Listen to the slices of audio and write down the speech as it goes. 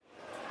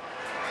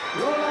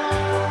Roll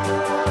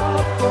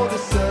up for the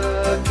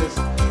circus.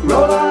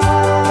 Roll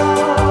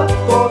up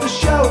for the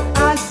show.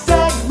 I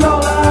said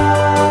roll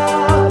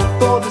up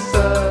for the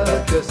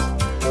circus.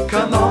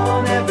 Come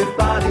on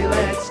everybody,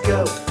 let's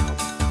go.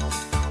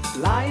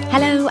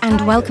 Hello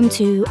and welcome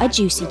to A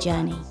Juicy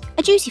Journey,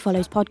 a Juicy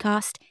Follows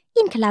podcast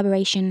in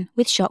collaboration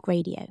with Shock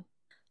Radio.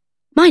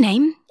 My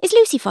name is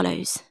Lucy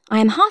Follows. I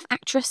am half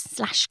actress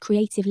 /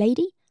 creative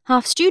lady,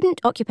 half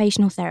student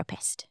occupational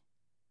therapist.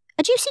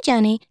 A Juicy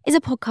Journey is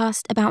a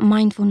podcast about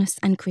mindfulness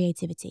and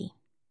creativity.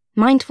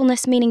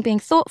 Mindfulness meaning being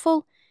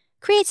thoughtful,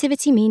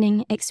 creativity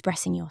meaning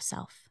expressing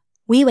yourself.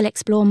 We will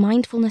explore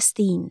mindfulness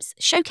themes,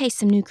 showcase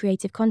some new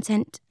creative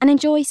content, and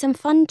enjoy some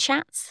fun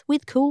chats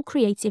with cool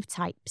creative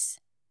types.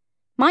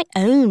 My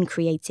own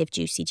creative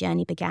juicy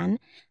journey began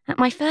at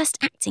my first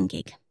acting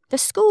gig, the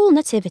school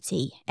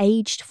nativity,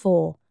 aged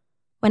 4,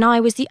 when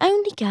I was the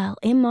only girl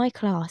in my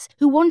class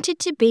who wanted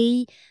to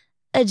be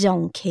a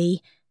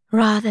donkey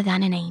rather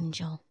than an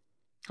angel.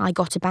 I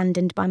got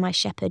abandoned by my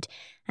shepherd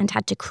and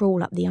had to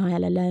crawl up the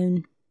aisle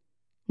alone.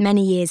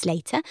 Many years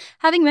later,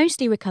 having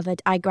mostly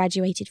recovered, I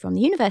graduated from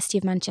the University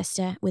of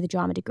Manchester with a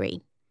drama degree.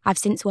 I've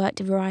since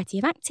worked a variety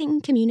of acting,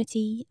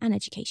 community and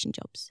education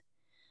jobs.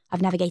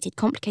 I've navigated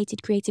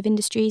complicated creative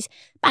industries,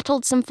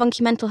 battled some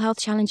funky mental health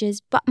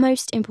challenges, but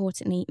most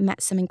importantly,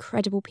 met some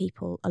incredible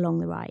people along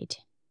the ride.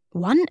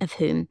 One of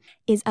whom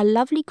is a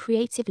lovely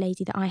creative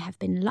lady that I have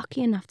been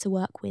lucky enough to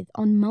work with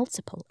on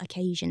multiple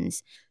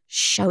occasions.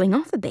 Showing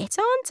off a bit,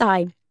 aren't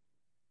I?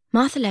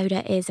 Martha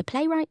Loader is a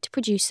playwright,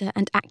 producer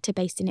and actor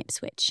based in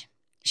Ipswich.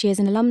 She is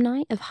an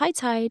alumni of High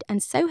Tide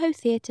and Soho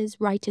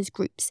Theatre's writers'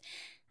 groups,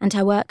 and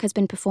her work has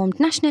been performed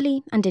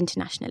nationally and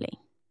internationally.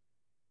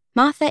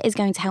 Martha is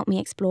going to help me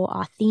explore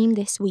our theme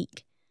this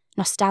week,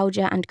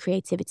 nostalgia and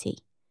creativity.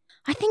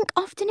 I think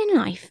often in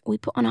life we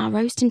put on our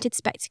rose-tinted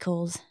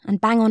spectacles and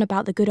bang on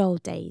about the good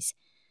old days,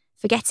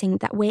 forgetting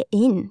that we're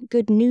in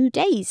good new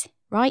days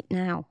right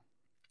now.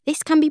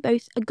 This can be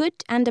both a good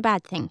and a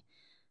bad thing.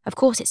 Of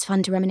course, it's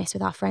fun to reminisce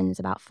with our friends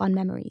about fun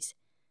memories.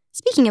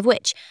 Speaking of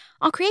which,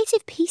 our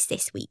creative piece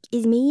this week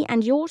is me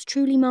and yours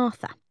truly,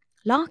 Martha,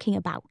 larking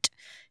about.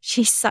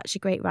 She's such a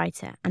great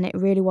writer, and it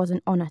really was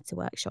an honour to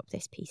workshop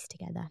this piece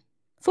together.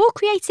 For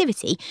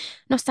creativity,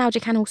 nostalgia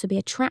can also be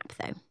a trap,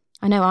 though.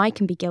 I know I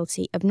can be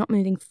guilty of not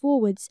moving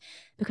forwards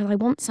because I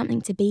want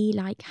something to be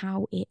like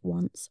how it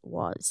once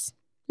was.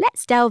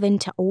 Let's delve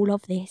into all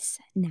of this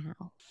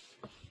now.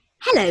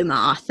 Hello,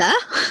 Martha.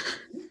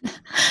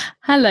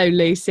 Hello,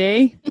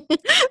 Lucy.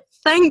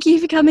 Thank you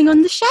for coming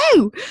on the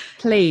show.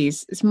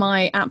 Please, it's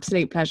my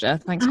absolute pleasure.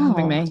 Thanks for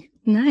having me.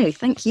 No,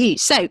 thank you.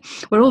 So,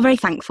 we're all very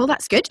thankful.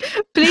 That's good.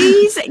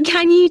 Please,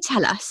 can you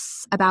tell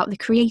us about the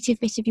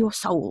creative bit of your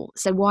soul?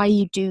 So, why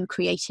you do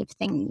creative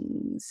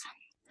things?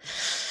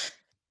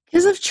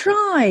 Because I've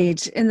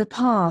tried in the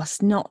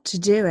past not to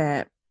do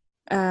it.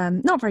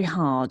 Not very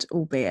hard,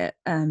 albeit.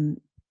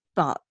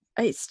 But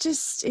I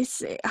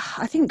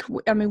think,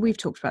 we've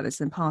talked about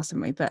this in the past,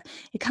 haven't we? But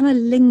it kind of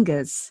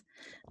lingers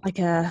like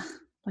a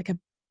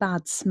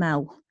bad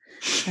smell.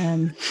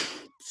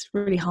 It's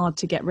really hard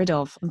to get rid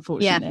of,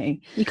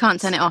 unfortunately. Yeah, you can't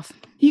turn it off.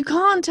 You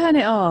can't turn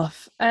it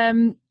off.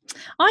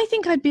 I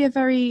think I'd be a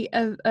very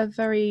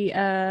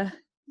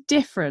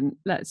different,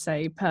 let's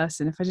say,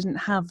 person if I didn't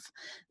have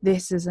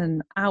this as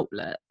an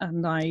outlet.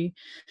 And I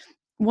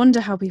wonder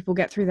how people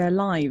get through their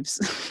lives,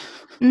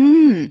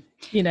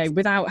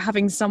 without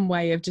having some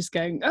way of just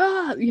going,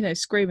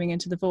 screaming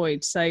into the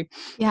void. So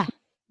yeah,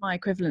 my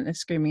equivalent of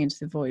screaming into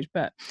the void.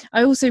 But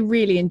I also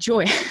really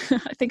enjoy it.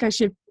 I think I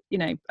should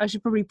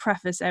probably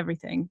preface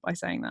everything by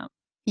saying that.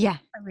 Yeah,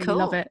 I really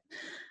love it.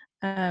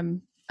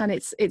 And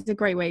it's a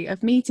great way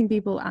of meeting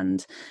people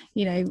and,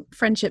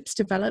 friendships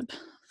develop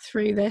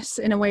through this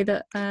in a way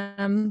that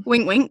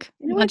wink wink,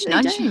 nudge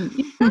nudge.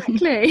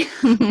 Exactly.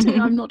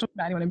 I'm not talking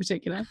about anyone in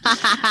particular.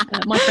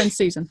 My friend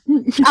Susan.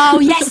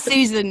 Oh yes,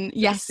 Susan.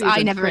 Yes, Susan,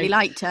 I never great. really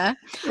liked her.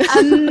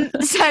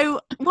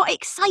 So what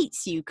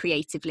excites you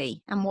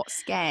creatively and what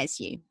scares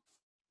you?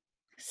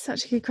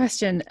 Such a good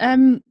question.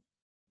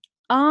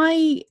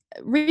 I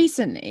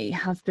recently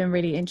have been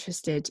really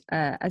interested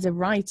as a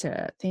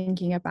writer,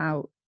 thinking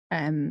about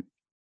the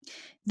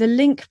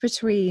link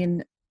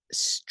between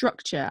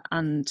structure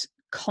and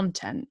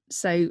content.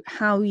 So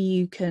how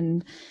you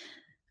can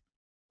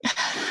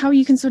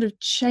sort of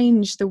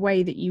change the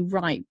way that you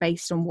write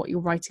based on what you're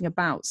writing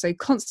about. So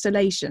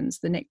Constellations,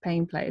 the Nick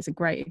Payne play, is a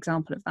great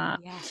example of that.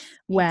 Yes,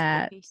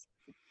 where,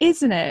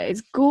 isn't it?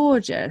 It's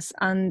gorgeous,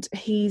 and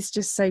he's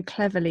just so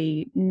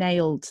cleverly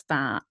nailed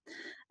that.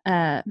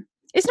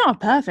 It's not a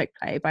perfect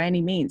play by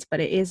any means, but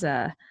it's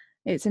an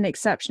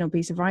exceptional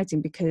piece of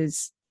writing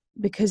because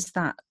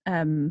that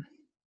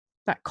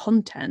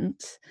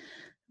content,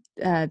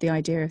 the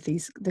idea of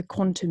the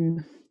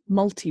quantum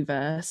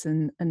multiverse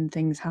and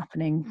things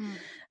happening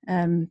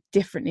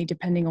differently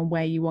depending on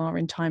where you are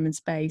in time and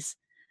space.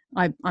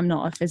 I'm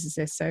not a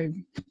physicist, so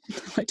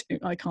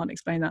I can't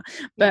explain that.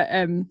 But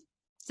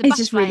it's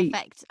just really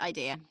effect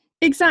idea.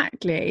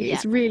 Exactly. Yeah.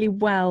 It's really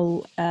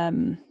well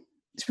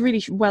it's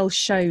really well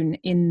shown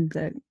in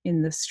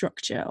the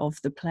structure of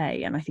the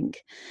play, and I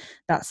think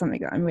that's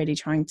something that I'm really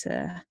trying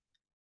to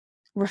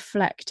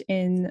reflect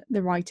in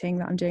the writing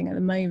that I'm doing at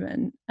the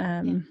moment.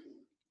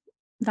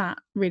 That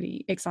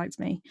really excites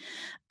me.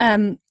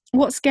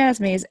 What scares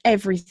me is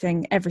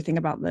everything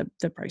about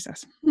the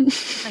process.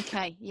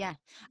 Okay, yeah.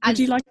 Would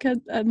you like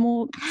a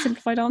more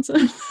simplified answer?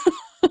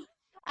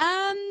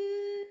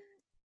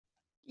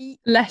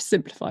 Less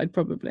simplified,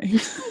 probably.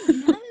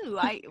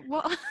 No,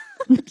 what?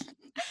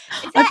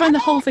 I find the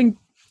whole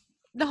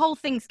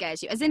thing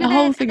scares you. As in, the are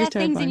whole thing there is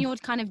things in terrifying. your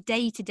kind of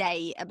day to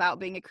day about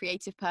being a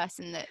creative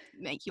person that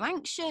make you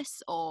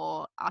anxious,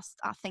 or are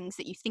things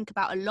that you think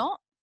about a lot?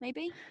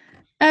 Maybe.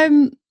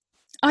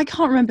 I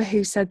can't remember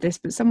who said this,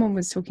 but someone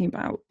was talking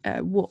about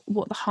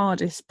what the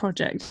hardest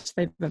project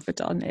they've ever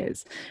done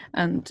is,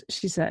 and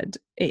she said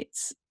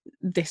it's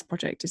this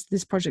project. It's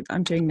this project that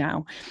I'm doing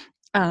now.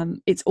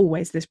 It's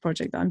always this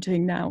project that I'm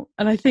doing now,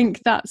 and I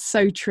think that's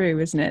so true,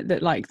 isn't it?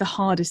 That like the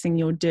hardest thing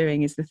you're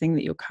doing is the thing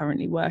that you're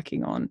currently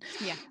working on.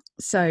 Yeah.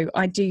 So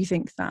I do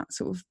think that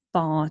sort of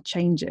bar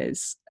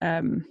changes.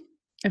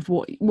 Of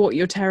what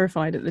you're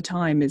terrified at the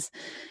time is,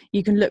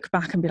 you can look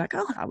back and be like,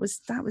 oh, that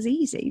was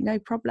easy, no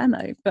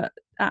problemo, but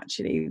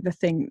actually the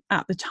thing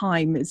at the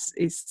time is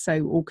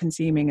so all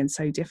consuming and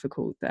so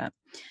difficult that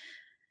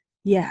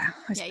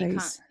I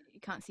suppose you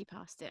can't see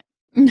past it.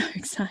 no,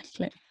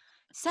 exactly.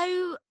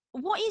 So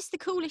what is the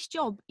coolest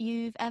job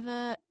you've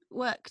ever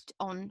worked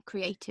on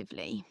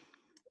creatively?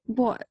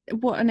 What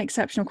an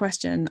exceptional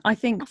question. I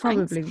think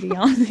probably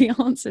Thanks. the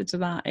answer to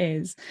that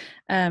is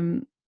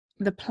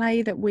the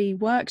play that we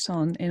worked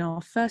on in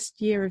our first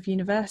year of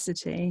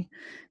university,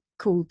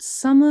 called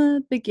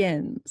Summer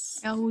Begins.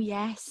 Oh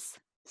yes,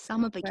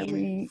 Summer Begins.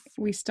 Where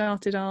we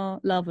started our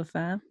love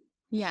affair.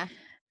 Yeah.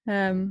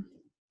 It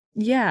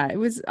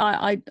was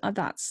I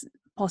that's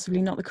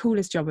possibly not the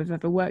coolest job I've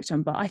ever worked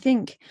on, but I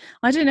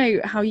don't know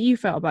how you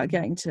felt about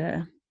getting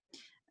to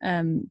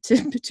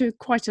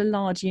quite a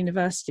large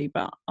university,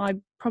 but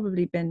I've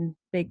probably been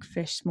big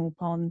fish, small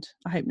pond.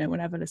 I hope no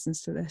one ever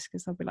listens to this,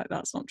 because I'll be like,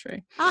 that's not true.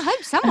 I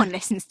hope someone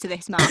listens to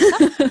this,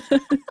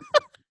 Martha.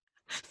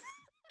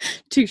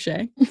 Touche.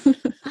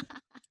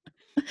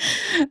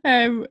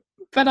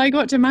 But I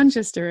got to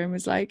Manchester and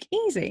was like,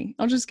 easy,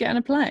 I'll just get in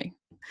a play.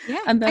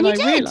 Yeah. And then I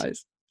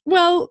realised,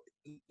 well,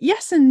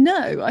 yes and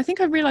no. I think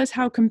I realised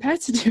how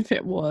competitive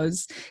it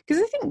was,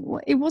 because I think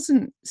it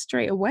wasn't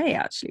straight away,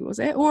 actually, was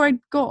it? Or I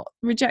got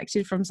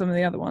rejected from some of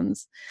the other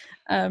ones.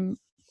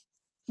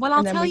 Well,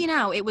 I'll tell you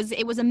now, it was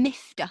a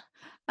MIFTA.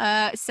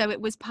 So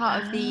it was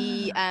part of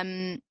the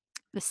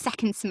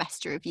second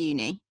semester of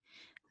uni.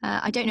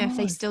 I don't know if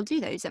they still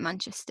do those at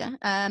Manchester.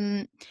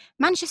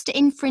 Manchester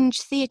Infringe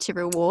Theatre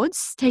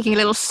Awards, taking a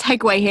little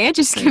segue here,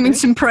 just giving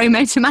some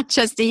promo to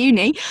Manchester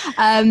Uni.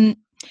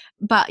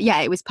 But yeah,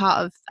 it was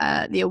part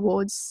of the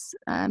awards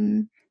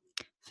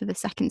for the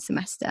second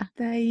semester.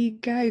 There you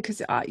go.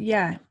 Because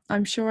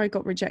I'm sure I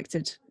got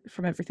rejected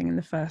from everything in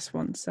the first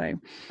one. So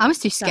I was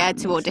too scared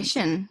to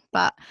audition,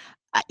 but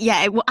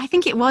I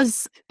think it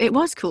was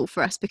cool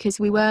for us, because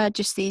we were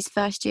just these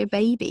first year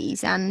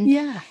babies, and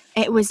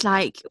it was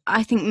like,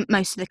 I think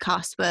most of the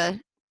cast were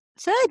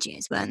third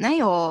years, weren't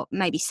they, or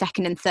maybe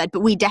second and third,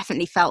 but we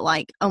definitely felt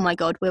like, oh my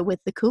god, we're with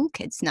the cool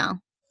kids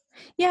now.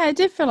 Yeah, it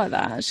did feel like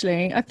that,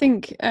 actually. I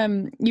think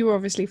you were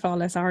obviously far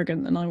less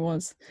arrogant than I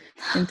was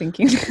in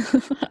thinking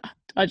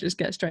I just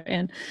get straight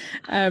in.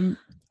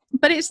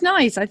 But it's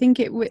nice. I think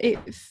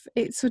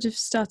it sort of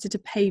started to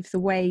pave the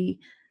way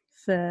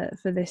for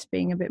this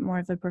being a bit more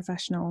of a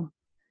professional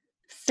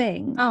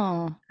thing.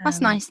 Oh, that's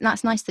nice.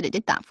 That's nice that it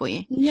did that for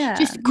you. Yeah.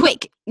 Just a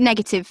quick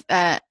negative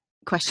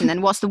question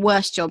then. What's the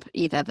worst job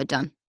you've ever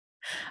done?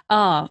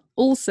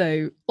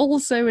 Also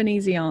an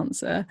easy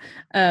answer.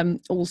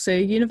 Also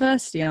a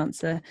university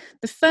answer.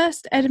 The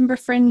first Edinburgh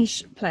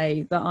Fringe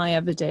play that I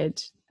ever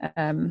did,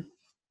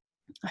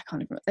 I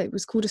can't remember. It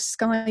was called A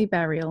Sky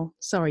Burial.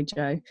 Sorry,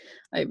 Joe.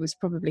 It was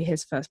probably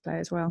his first play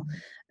as well.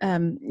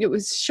 It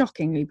was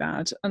shockingly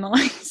bad, and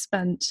I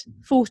spent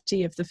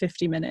 40 of the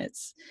 50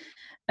 minutes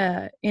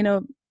in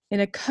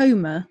a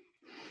coma,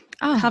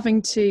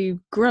 having to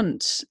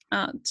grunt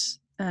at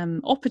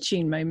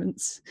opportune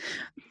moments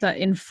that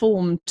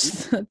informed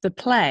the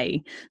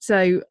play.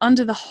 So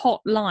under the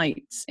hot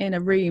lights in a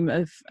room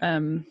of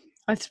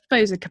I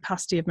suppose a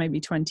capacity of maybe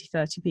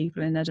 20-30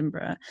 people in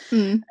Edinburgh,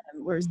 where it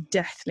was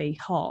deathly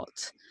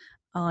hot,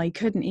 I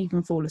couldn't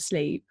even fall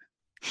asleep,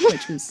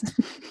 which was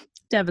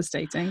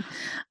devastating.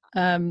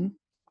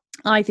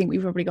 I think we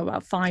probably got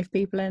about 5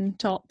 people in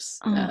tops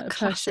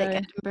per show.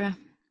 Edinburgh.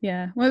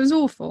 Yeah, well, it was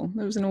awful.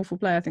 It was an awful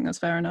play. I think that's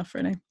fair enough,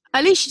 really.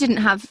 At least you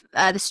didn't have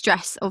the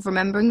stress of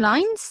remembering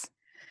lines.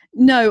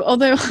 No,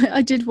 although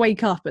I did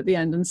wake up at the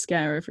end and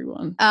scare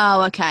everyone.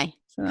 Oh, okay.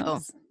 So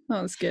cool.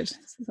 That was good.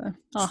 So,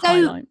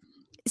 highlight.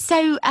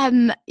 So,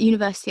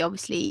 university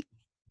obviously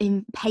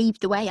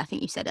paved the way, I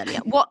think you said earlier.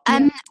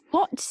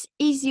 What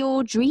is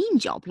your dream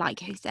job?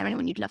 Like, is there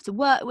anyone you'd love to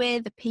work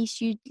with, a piece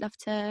you'd love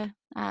to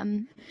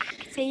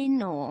act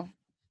in, or...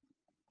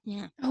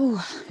 Yeah.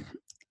 Oh,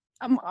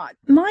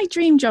 My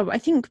dream job, I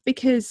think,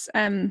 because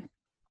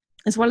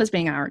as well as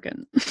being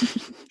arrogant,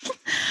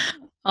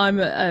 I'm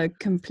a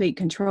complete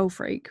control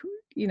freak.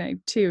 You know,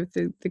 two of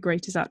the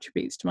greatest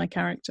attributes to my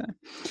character.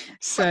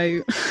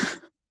 So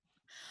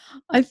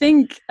I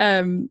think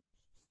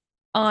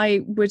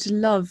I would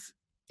love,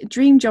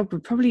 dream job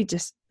would probably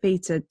just be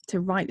to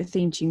write the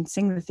theme tune,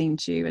 sing the theme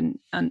tune,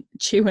 and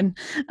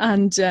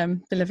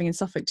been living in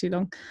Suffolk too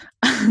long,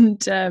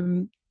 and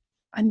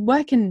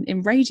work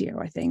in radio,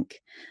 I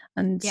think,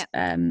 and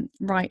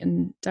write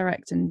and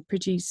direct and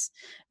produce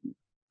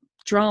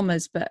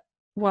dramas, but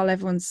while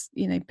everyone's,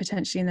 you know,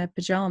 potentially in their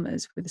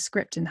pajamas with a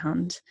script in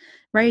hand.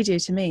 Radio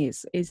to me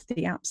is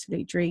the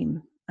absolute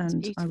dream,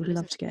 and I would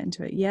love to get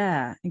into it.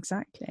 Yeah,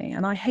 exactly.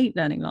 And I hate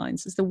learning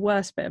lines. It's the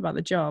worst bit about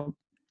the job.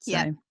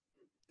 So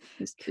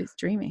it's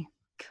dreamy.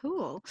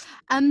 Cool.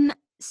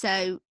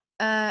 So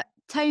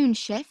tone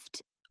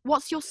shift.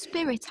 What's your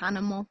spirit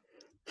animal?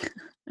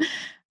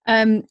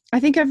 I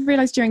think I've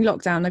realised during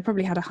lockdown, I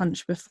probably had a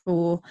hunch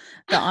before,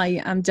 that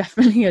I am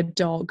definitely a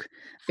dog,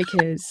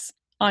 because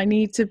I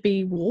need to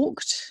be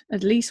walked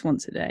at least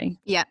once a day.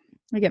 Yeah.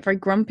 I get very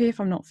grumpy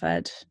if I'm not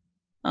fed.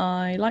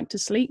 I like to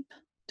sleep,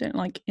 don't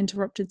like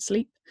interrupted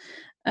sleep.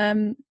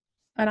 And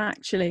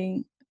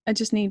actually, I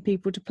just need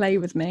people to play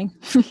with me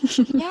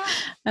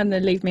and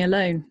then leave me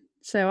alone.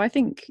 So I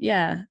think,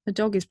 a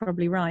dog is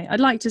probably right. I'd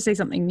like to say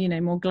something, you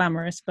know, more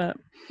glamorous, but...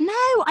 No,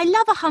 I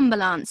love a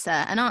humble answer,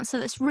 an answer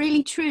that's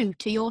really true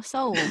to your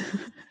soul.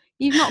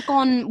 You've not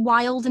gone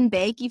wild and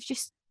big. You've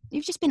just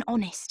been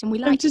honest, and we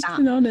like that. I've just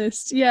been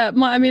honest. Yeah,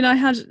 I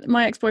had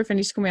my ex-boyfriend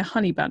used to call me a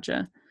honey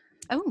badger.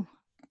 Oh.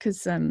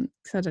 Because I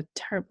had a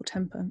terrible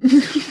temper.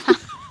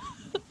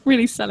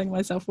 Really selling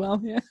myself well,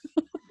 yeah.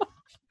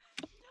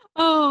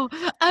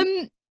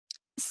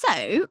 So,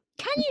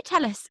 can you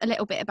tell us a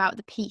little bit about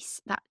the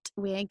piece that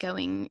we're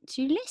going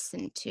to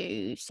listen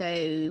to?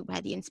 So,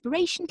 where the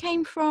inspiration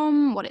came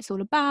from, what it's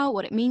all about,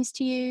 what it means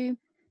to you?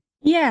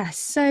 Yeah,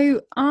 so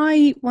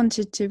I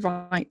wanted to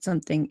write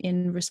something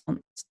in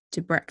response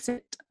to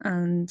Brexit,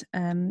 and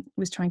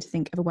was trying to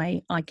think of a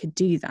way I could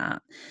do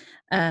that.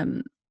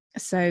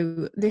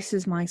 So this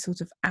is my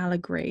sort of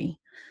allegory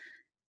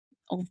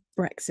of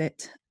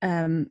Brexit.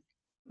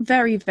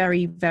 Very,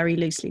 very, very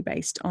loosely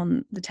based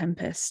on The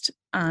Tempest,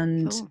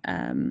 and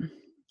cool.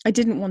 I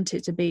didn't want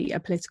it to be a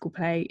political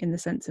play in the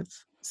sense of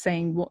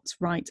saying what's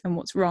right and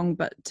what's wrong,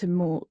 but to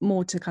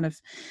more to kind of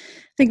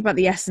think about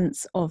the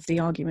essence of the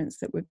arguments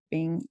that were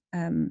being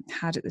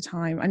had at the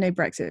time. I know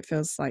Brexit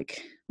feels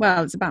like,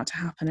 well, it's about to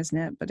happen, isn't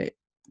it? But it,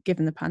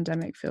 given the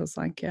pandemic, feels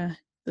like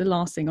the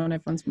last thing on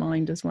everyone's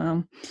mind as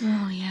well.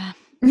 Oh yeah.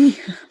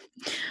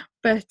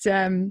 But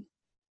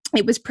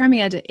it was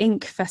premiered at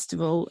Ink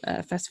Festival,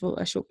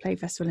 a short play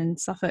festival in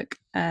Suffolk,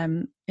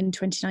 in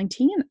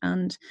 2019,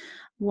 and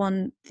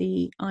won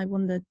the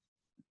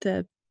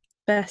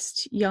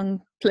best young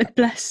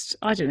blessed,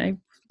 I don't know,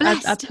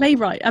 a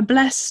playwright, a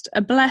blessed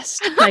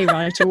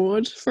playwright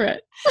award for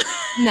it.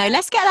 No,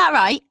 let's get that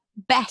right.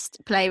 Best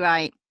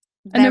playwright.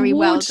 Very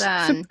well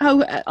done.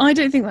 I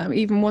don't think that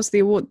even was the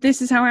award.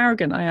 This is how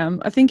arrogant I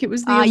am. I think it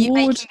was the award. You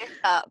making this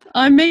up?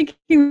 I'm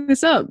making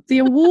this up. The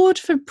award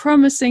for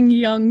promising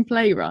young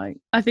playwright.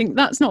 I think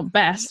that's not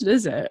best,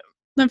 is it?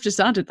 I've just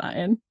added that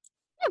in.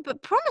 No,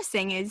 but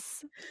promising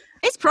is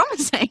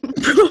promising.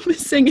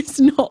 Promising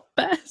is not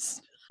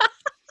best.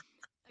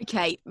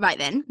 Okay, right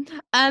then.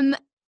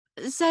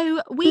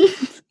 So we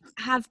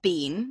have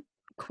been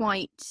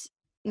quite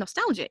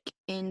nostalgic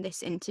in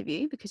this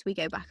interview because we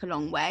go back a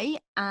long way,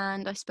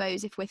 and I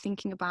suppose if we're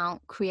thinking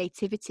about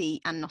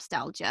creativity and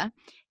nostalgia,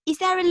 is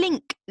there a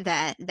link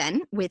there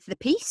then with the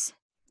piece?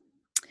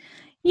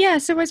 Yeah,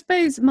 so I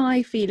suppose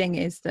my feeling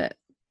is that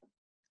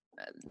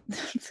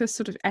the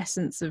sort of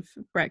essence of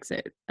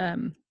Brexit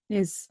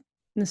is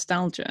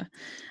nostalgia,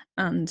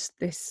 and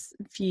this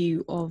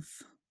view of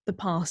the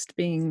past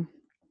being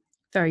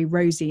very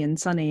rosy and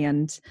sunny,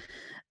 and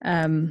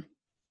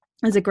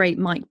there's a great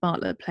Mike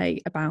Bartlett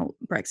play about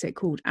Brexit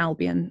called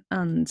Albion,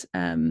 and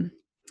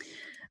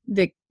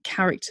the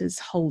characters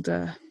hold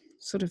a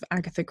sort of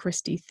Agatha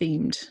Christie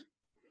themed,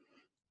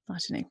 I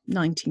don't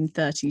know,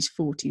 1930s,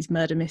 40s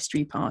murder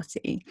mystery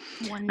party.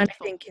 Wonderful. And I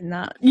think in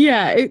that,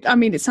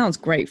 it sounds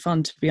great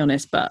fun, to be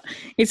honest, but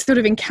it sort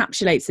of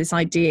encapsulates this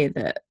idea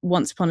that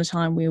once upon a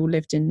time we all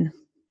lived in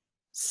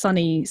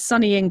sunny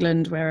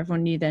England, where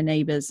everyone knew their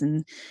neighbours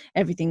and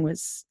everything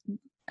was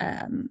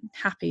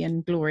happy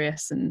and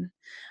glorious, and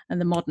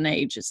the modern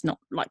age is not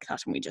like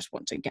that, and we just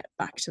want to get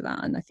back to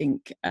that. And I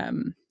think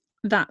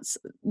that's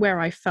where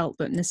I felt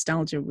that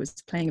nostalgia was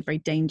playing a very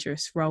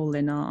dangerous role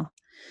in our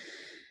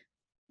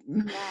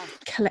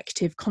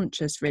collective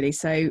conscious, really.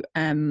 So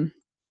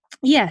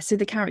so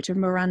the character of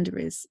Miranda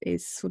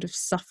is sort of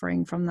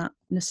suffering from that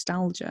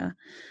nostalgia,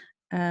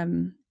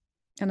 and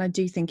I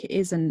do think it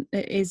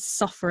is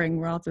suffering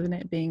rather than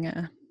it being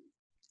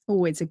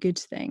always a good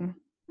thing.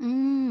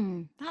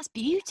 That's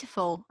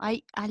beautiful.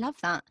 I love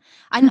that.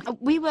 And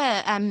we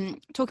were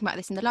talking about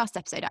this in the last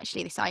episode,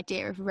 actually, this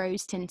idea of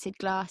rose tinted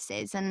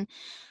glasses, and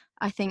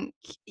I think,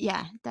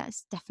 yeah,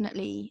 that's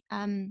definitely,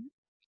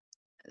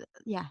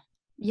 yeah.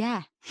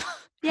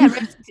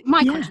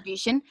 My Yeah.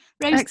 contribution,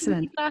 rose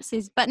Excellent.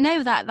 glasses. But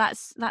no,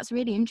 that's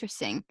really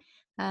interesting.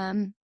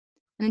 And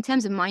in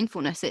terms of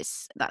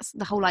mindfulness, that's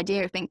the whole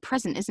idea of being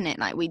present, isn't it?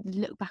 Like, we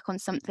look back on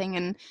something,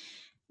 and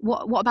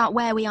what about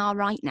where we are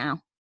right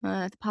now?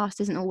 The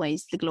past isn't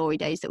always the glory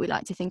days that we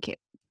like to think it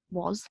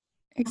was.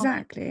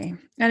 Exactly.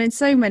 And in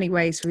so many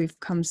ways we've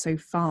come so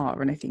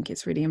far, and I think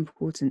it's really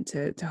important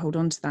to hold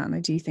on to that. And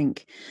I do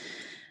think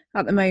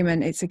at the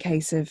moment it's a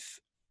case of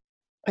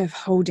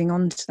holding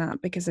on to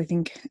that, because I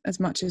think as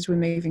much as we're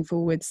moving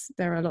forwards,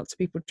 there are lots of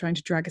people trying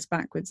to drag us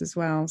backwards as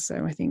well.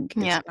 So I think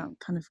it's about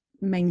kind of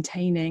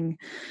maintaining,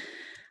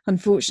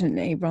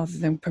 unfortunately, rather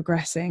than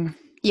progressing.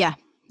 Yeah,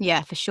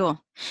 for sure.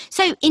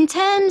 So in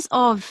terms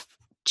of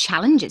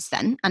challenges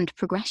then and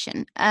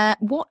progression,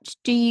 what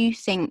do you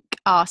think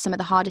are some of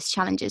the hardest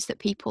challenges that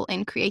people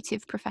in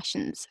creative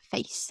professions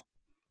face?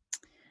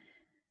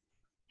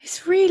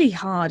 It's really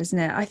hard, isn't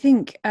it? I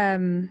think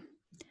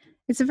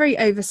it's a very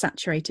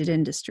oversaturated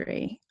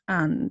industry,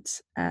 and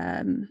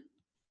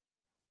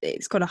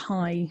it's got a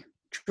high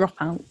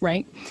dropout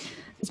rate,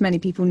 as many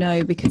people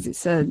know, because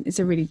it's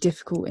a really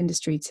difficult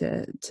industry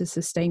to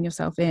sustain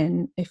yourself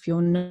in if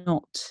you're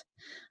not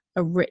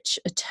a rich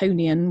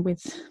Etonian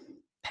with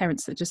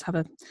parents that just have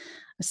a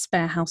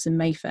spare house in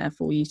Mayfair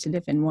for you to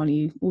live in while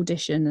you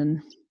audition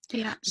and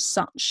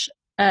such.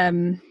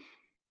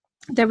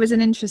 There was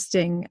an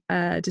interesting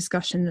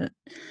discussion that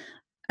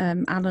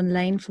Alan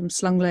Lane from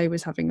Slunglow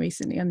was having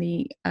recently on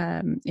the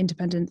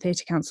Independent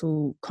Theatre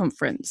Council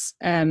conference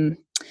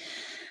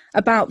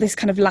about this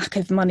kind of lack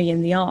of money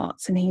in the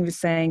arts. And he was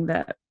saying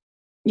that,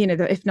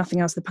 that if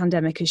nothing else, the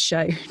pandemic has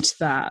showed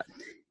that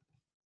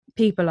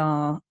people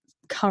are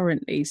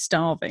currently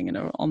starving and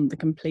are on the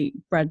complete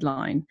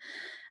breadline.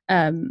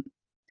 And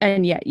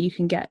yet you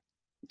can get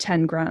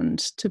 10 grand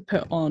to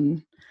put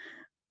on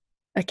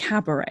a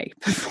cabaret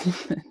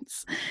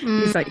performance.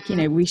 He's like,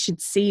 we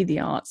should see the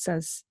arts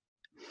as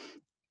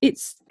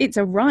it's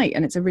a right,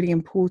 and it's a really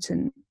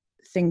important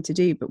thing to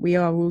do, but we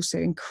are also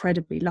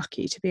incredibly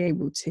lucky to be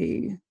able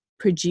to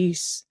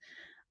produce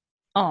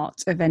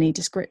art of any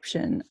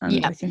description,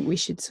 and I think we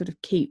should sort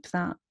of keep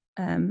that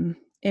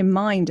in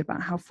mind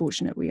about how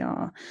fortunate we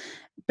are.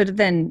 But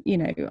then,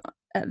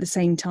 at the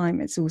same time,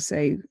 it's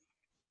also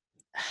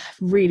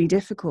really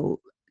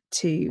difficult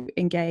to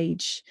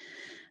engage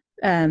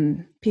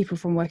people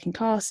from working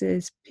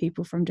classes,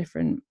 people from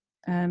different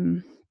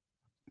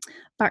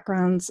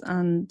backgrounds,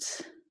 and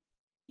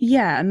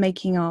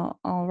making our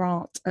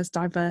art as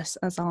diverse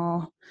as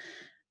our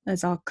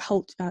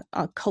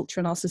culture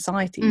and our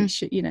society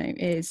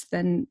is,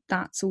 then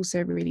that's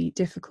also really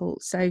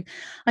difficult. So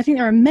I think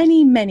there are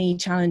many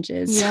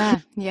challenges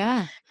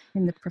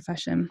in the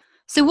profession.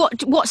 So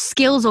what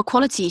skills or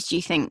qualities do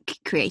you think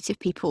creative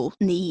people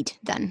need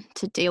then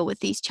to deal with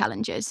these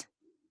challenges?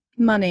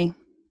 Money.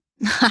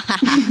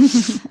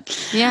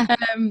 Yeah.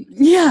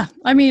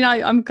 I mean,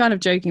 I'm kind of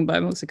joking, but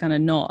I'm also kind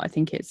of not. I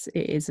think it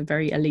is a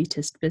very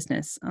elitist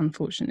business,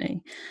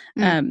 unfortunately.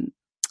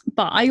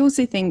 But I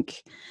also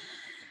think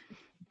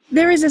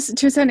there is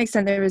to a certain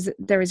extent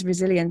there is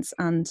resilience,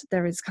 and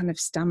there is kind of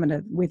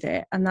stamina with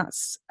it, and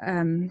that's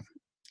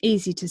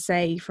easy to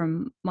say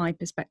from my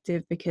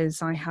perspective,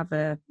 because I have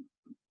a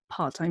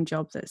part-time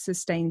job that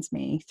sustains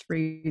me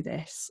through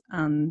this,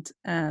 and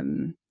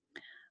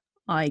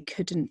I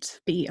couldn't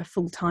be a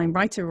full-time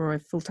writer or a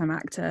full-time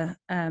actor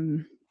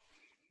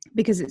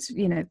because it's,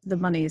 the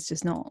money is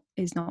just not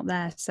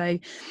there. So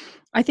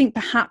I think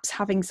perhaps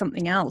having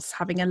something else,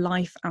 having a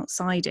life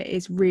outside it,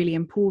 is really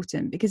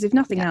important, because if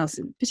nothing else,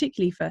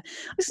 particularly for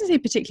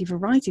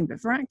writing, but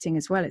for acting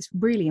as well, it's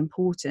really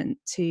important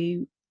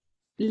to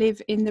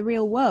live in the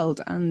real world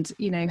and,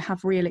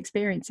 have real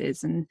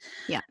experiences and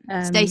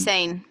stay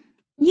sane.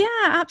 Yeah,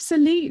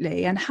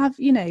 absolutely. And have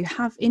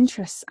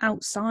interests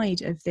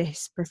outside of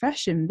this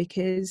profession,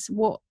 because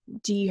what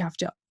do you have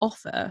to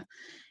offer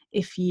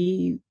if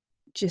you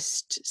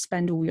just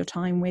spend all your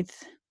time with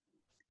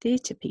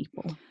theatre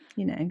people,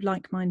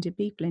 like-minded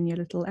people in your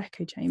little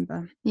echo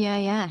chamber?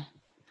 Yeah.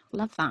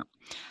 Love that.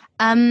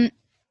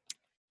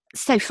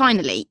 So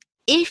finally,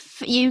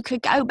 if you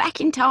could go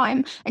back in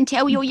time and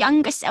tell your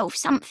younger self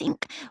something,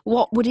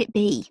 what would it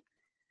be?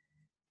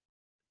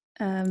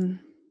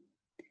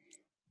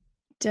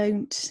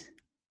 Don't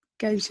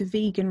go to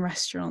vegan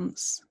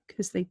restaurants,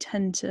 because they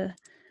tend to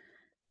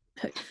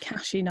put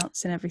cashew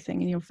nuts in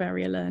everything, and you're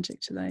very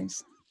allergic to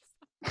those.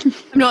 I'm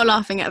not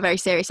laughing at a very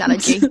serious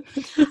allergy.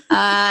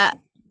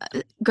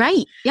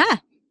 Great, yeah.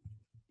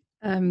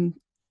 And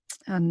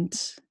I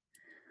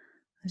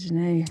don't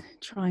know,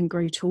 try and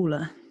grow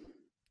taller.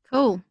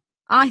 Cool.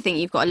 I think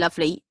you've got a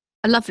lovely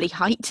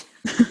height.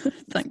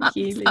 Thank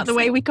you, Lisa. That's the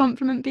way we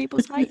compliment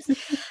people's heights.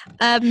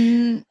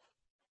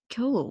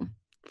 Cool.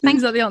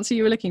 Is that the answer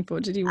you were looking for?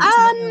 Did you want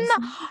something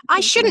else?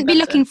 I shouldn't be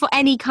looking for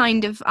any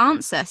kind of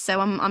answer, so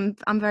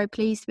I'm very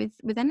pleased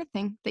with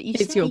anything that you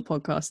say. It's your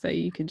podcast, though.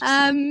 You can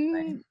just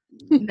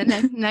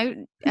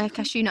no.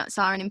 Cashew nuts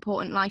are an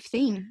important life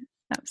theme.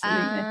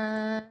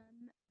 Absolutely.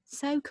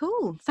 So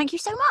cool. Thank you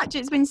so much.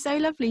 It's been so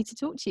lovely to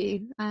talk to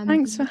you.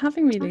 Thanks for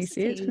having me,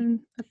 Lucy. It's Fantastic.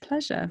 been a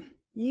pleasure.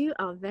 You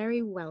are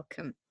very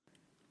welcome.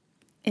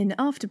 In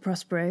After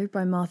Prospero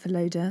by Martha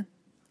Loder,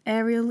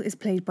 Ariel is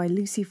played by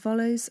Lucy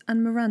Follows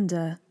and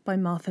Miranda by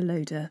Martha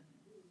Loder.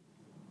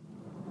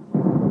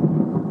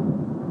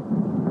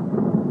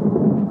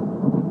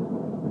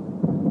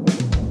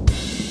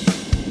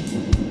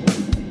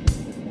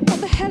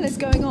 What the hell is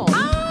going on?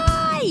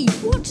 Aye!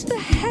 What the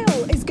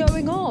hell is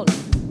going on?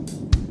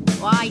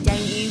 Why don't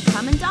you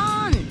come and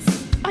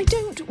dance? I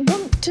don't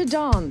want to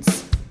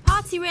dance.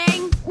 Party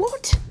ring.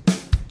 What?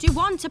 Do you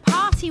want a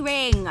party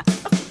ring? Of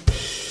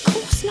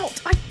course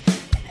not.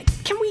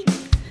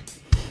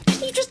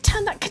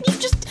 Can you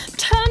just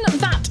turn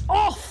that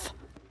off?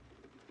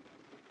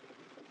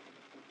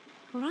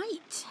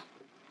 Right.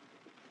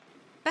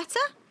 Better?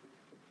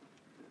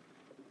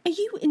 Are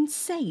you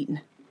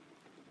insane?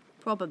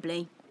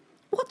 Probably.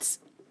 What's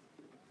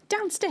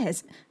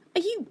downstairs?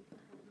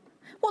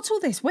 What's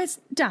all this? Where's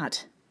Dad?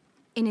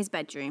 In his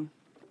bedroom.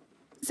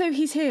 So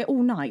he's here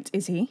all night,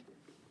 is he?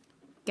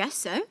 Guess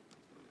so.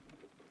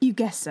 You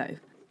guess so.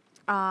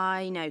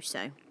 I know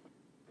so.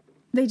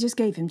 They just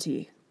gave him to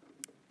you.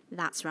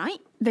 That's right.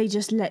 They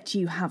just let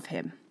you have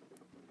him.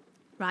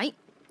 Right.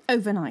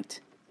 Overnight.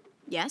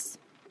 Yes.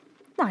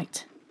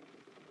 Right.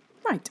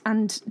 Right.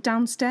 And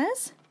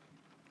downstairs?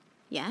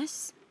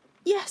 Yes.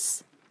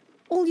 Yes.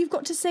 All you've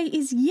got to say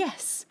is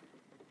yes.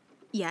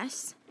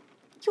 Yes.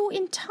 Your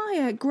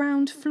entire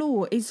ground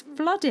floor is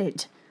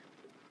flooded.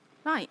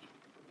 Right.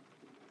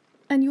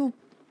 And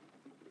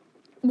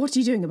what are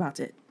you doing about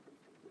it?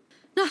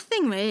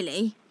 Nothing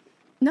really.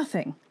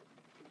 Nothing.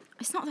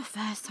 It's not the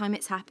first time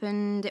it's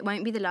happened. It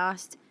won't be the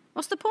last.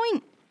 What's the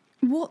point?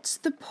 What's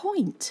the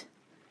point?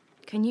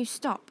 Can you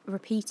stop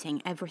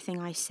repeating everything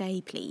I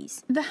say,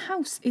 please? The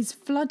house is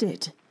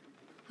flooded.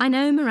 I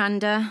know,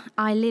 Miranda.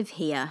 I live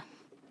here.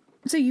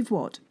 So you've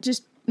what?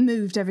 Just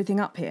moved everything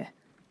up here?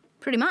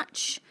 Pretty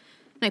much.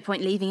 No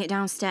point leaving it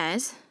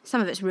downstairs. Some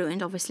of it's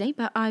ruined, obviously,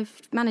 but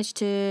I've managed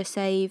to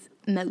save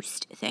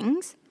most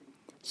things.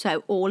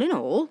 So all in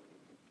all...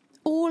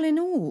 All in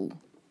all?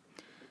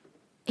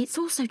 It's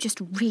also just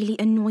really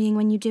annoying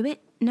when you do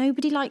it.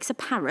 Nobody likes a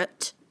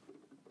parrot.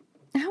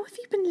 How have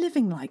you been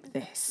living like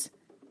this?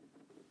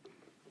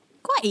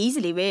 Quite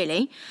easily,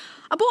 really.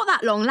 I bought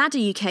that long ladder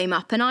you came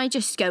up and I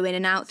just go in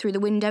and out through the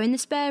window in the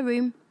spare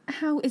room.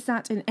 How is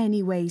that in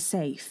any way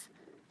safe?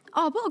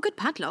 Oh, I bought a good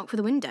padlock for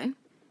the window.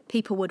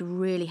 People would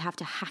really have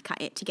to hack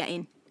at it to get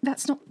in.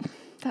 That's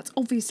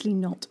obviously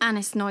not. And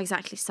it's not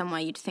exactly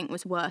somewhere you'd think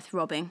was worth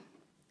robbing.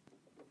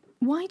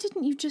 Why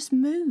didn't you just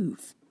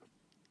move?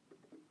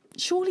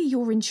 Surely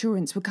your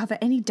insurance would cover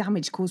any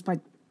damage caused by...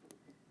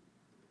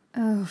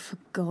 Oh, for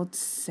God's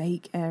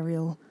sake,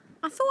 Ariel.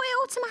 I thought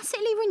it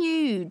automatically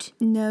renewed.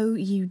 No,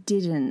 you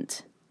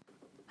didn't.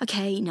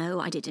 Okay, no,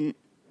 I didn't.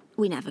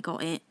 We never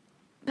got it.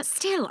 But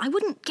still, I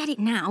wouldn't get it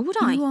now, would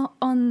I? You are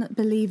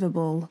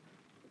unbelievable.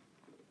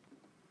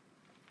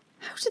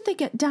 How did they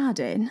get Dad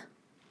in?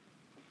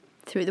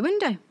 Through the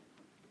window.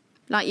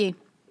 Like you.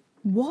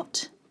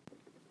 What?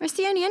 It's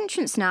the only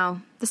entrance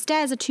now. The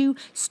stairs are too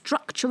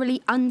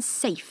structurally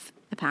unsafe,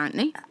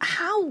 apparently.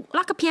 How?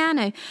 Like a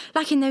piano.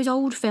 Like in those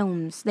old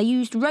films. They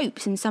used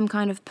ropes and some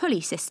kind of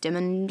pulley system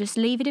and just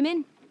levered him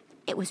in.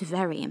 It was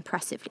very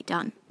impressively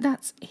done.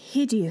 That's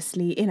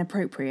hideously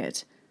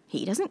inappropriate.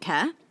 He doesn't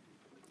care.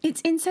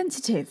 It's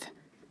insensitive.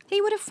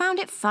 He would have found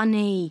it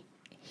funny.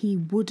 He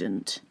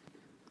wouldn't.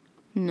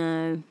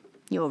 No,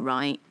 you're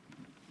right.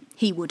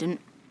 He wouldn't.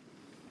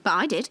 But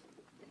I did.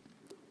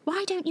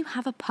 Why don't you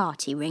have a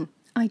party ring?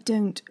 I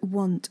don't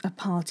want a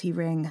party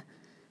ring.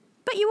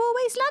 But you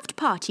always loved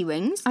party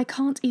rings. I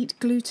can't eat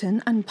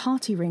gluten and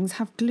party rings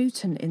have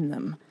gluten in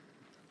them.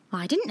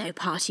 I didn't know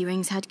party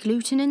rings had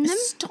gluten in them.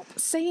 Stop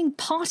saying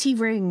party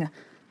ring.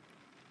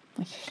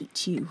 I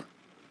hate you.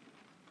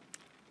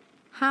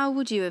 How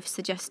would you have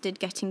suggested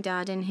getting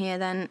Dad in here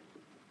then?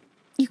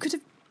 You could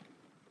have...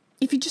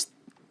 If you just...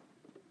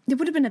 There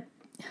would have been a...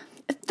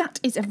 That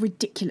is a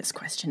ridiculous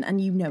question,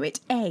 and you know it.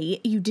 A,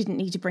 you didn't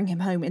need to bring him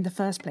home in the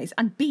first place,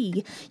 and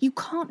B, you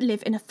can't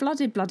live in a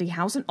flooded bloody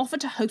house and offer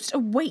to host a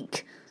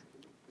wake.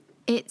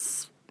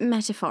 It's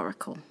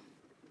metaphorical.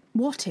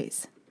 What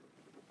is?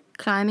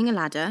 Climbing a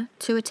ladder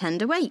to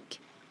attend a wake.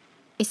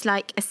 It's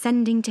like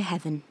ascending to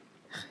heaven.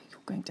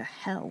 You're going to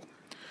hell.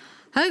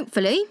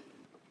 Hopefully.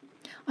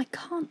 I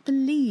can't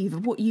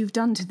believe what you've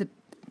done to the...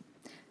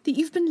 That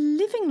you've been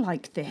living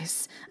like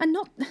this and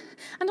not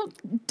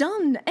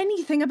done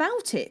anything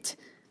about it.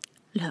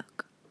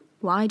 Look,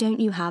 why don't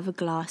you have a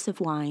glass of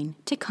wine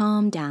to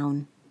calm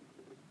down?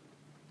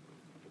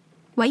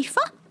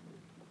 Wafer?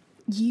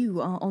 You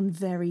are on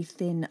very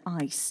thin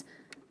ice.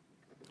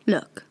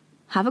 Look,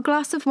 have a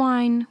glass of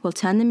wine, we'll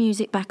turn the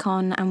music back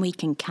on and we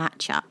can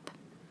catch up.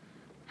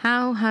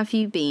 How have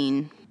you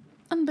been?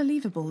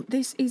 Unbelievable.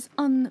 This is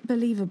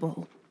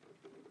unbelievable.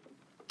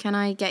 Can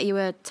I get you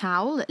a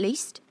towel at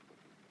least?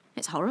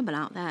 It's horrible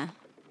out there.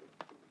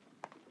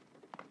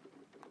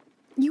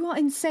 You are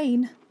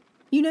insane.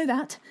 You know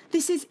that?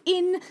 This is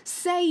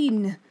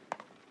insane.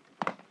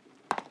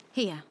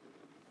 Here.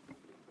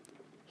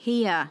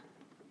 Here.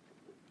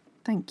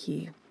 Thank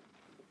you.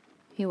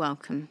 You're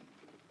welcome.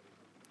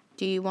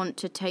 Do you want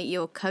to take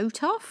your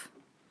coat off?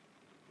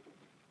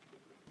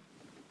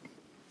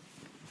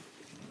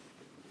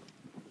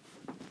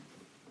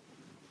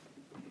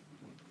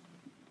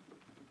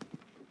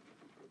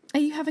 Are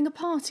you having a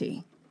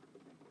party?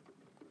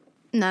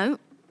 No,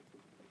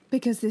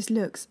 Because this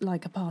looks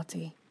like a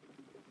party,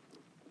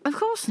 of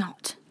course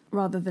not.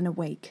 rather than a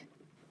wake.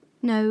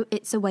 No,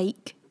 it's a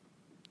wake.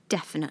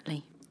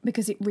 Definitely.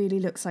 Because it really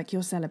looks like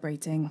you're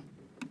celebrating,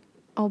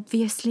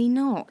 Obviously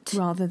not.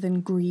 rather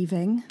than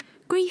grieving.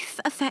 Grief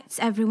affects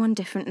everyone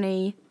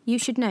differently. You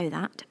should know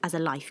that as a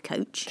life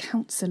coach.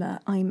 Counsellor,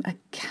 I'm a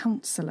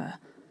counsellor.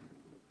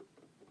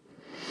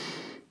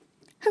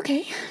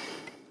 Okay,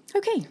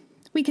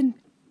 we can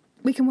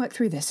work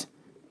through this.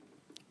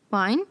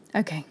 Wine?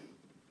 Okay.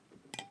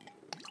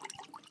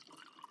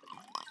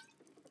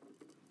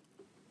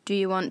 Do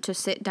you want to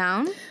sit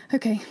down?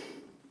 Okay.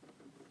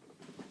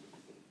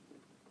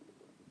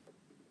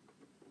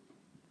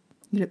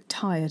 You look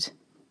tired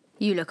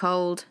You look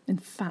old.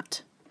 and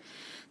fat.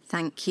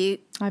 Thank you.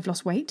 I've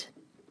lost weight.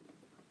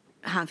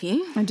 Have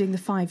you? I'm doing the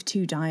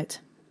 5-2 diet.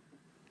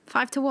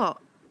 5 to what?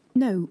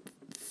 No,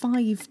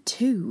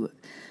 5-2.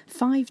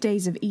 5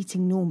 days of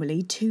eating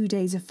normally, 2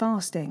 days of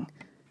fasting.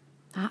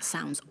 That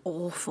sounds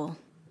awful.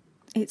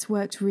 It's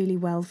worked really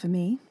well for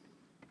me.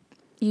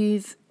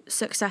 You've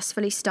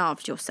successfully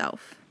starved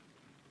yourself.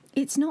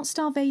 It's not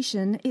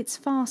starvation, it's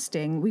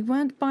fasting. We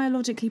weren't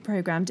biologically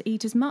programmed to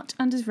eat as much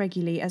and as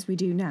regularly as we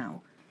do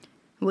now.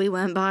 We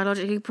weren't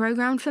biologically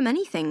programmed for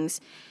many things.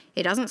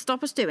 It doesn't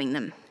stop us doing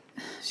them.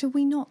 Shall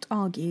we not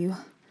argue?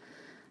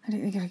 I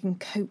don't think I can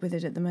cope with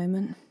it at the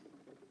moment.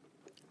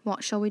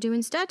 What shall we do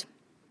instead?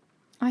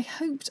 I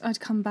hoped I'd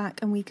come back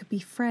and we could be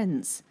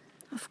friends.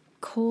 Of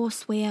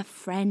course we're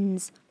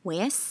friends.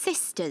 We're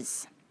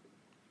sisters.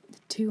 The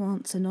two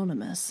aren't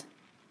synonymous.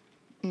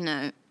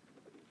 No.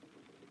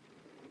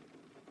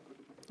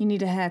 You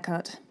need a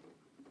haircut.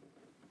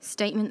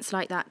 Statements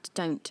like that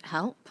don't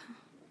help.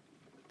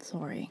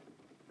 Sorry.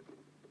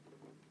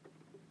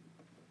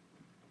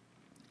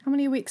 How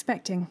many are we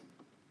expecting?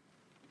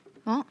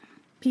 What?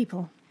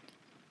 People.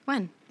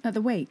 When? At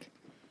the wake?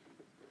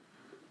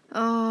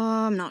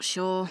 Oh, I'm not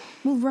sure.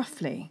 Well,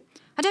 roughly.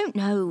 I don't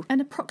know. An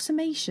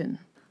approximation.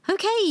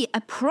 Okay,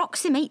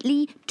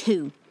 approximately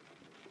 2.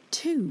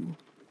 2.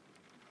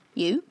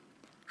 You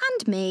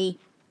and me.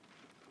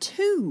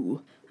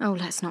 2? Oh,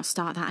 let's not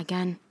start that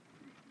again.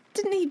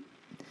 Didn't he...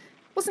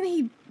 Wasn't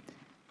he...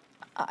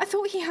 I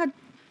thought he had...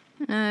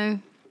 No,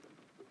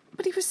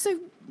 But he was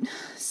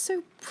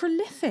so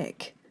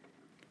prolific.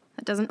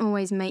 that doesn't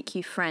always make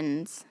you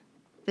friends.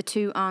 The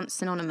two aren't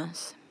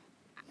synonymous.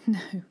 No.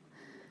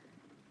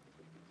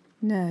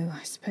 No,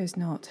 I suppose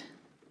not.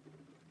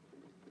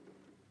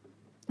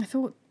 I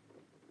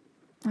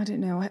don't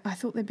know, I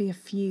thought there'd be a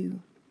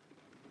few.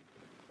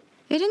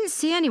 He didn't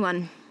see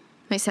anyone,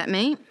 except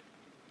me.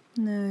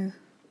 No.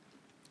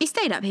 He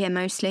stayed up here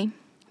mostly,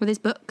 with his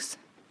books,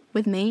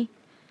 with me.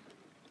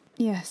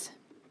 Yes.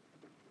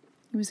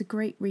 He was a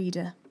great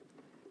reader.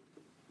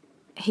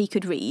 He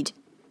could read.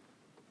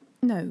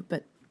 No,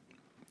 but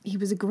he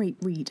was a great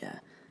reader.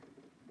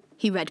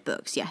 He read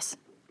books, yes.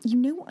 You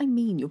know what I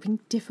mean, you're being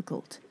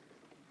difficult.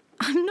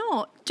 I'm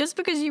not. Just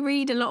because you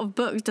read a lot of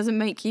books doesn't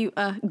make you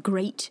a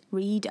great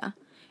reader.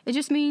 It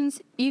just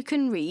means you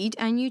can read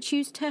and you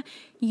choose to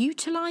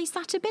utilise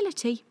that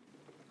ability.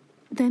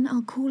 Then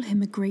I'll call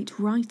him a great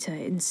writer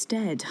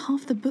instead.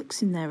 Half the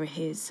books in there are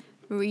his.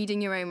 Reading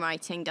your own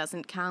writing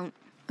doesn't count.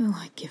 Oh,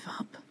 I give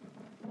up.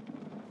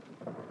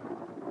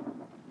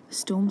 The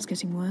storm's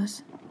getting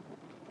worse.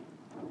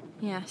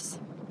 Yes.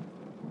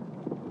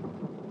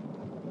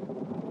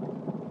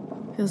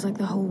 Feels like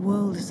the whole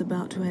world is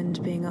about to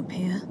end being up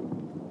here.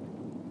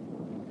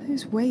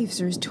 Those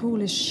waves are as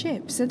tall as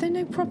ships. Are there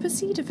no proper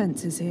sea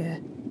defences here?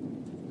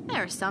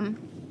 There are some.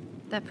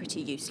 They're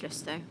pretty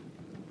useless, though.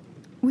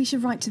 We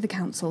should write to the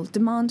council,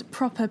 demand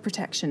proper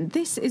protection.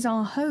 This is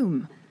our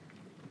home.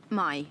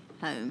 My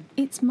home.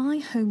 It's my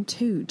home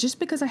too, just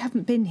because I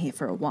haven't been here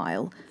for a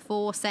while.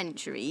 4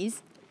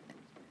 centuries.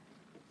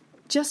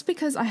 Just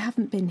because I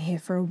haven't been here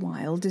for a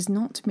while does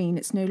not mean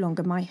it's no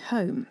longer my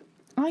home.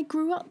 I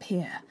grew up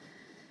here.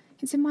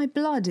 It's in my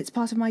blood, it's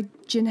part of my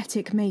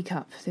genetic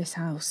makeup, this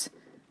house.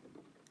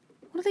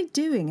 What are they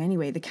doing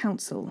anyway, the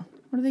council?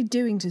 What are they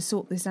doing to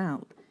sort this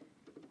out?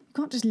 You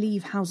can't just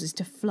leave houses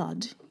to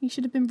flood. You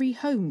should have been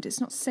rehomed.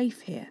 It's not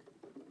safe here.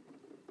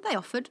 They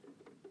offered.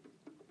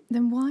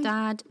 Then why?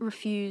 Dad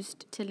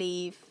refused to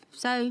leave,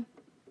 so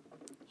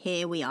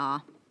here we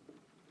are.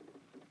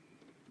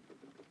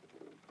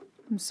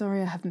 I'm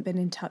sorry I haven't been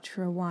in touch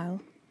for a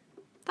while.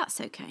 That's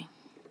okay.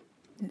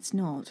 It's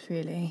not,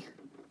 really.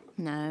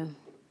 No,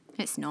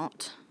 it's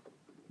not.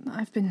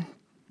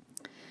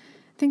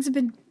 Things have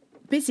been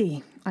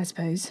busy, I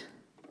suppose.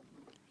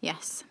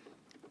 Yes.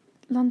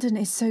 London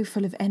is so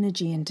full of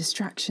energy and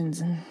distractions,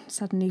 and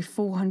suddenly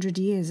 400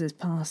 years has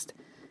passed.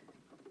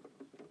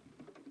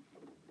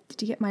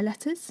 Did you get my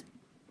letters?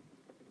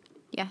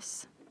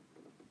 Yes.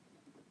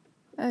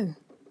 Oh.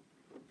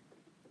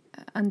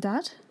 And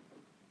Dad?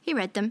 He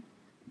read them.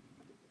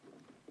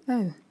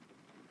 Oh.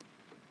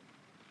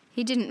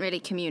 He didn't really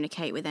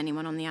communicate with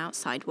anyone on the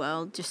outside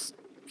world, just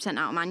sent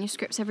out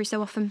manuscripts every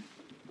so often.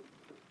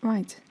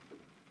 Right.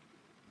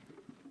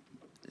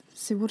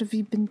 So what have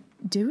you been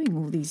doing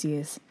all these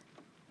years?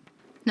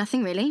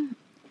 Nothing really.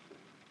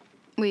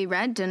 We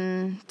read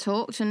and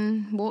talked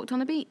and walked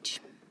on a beach.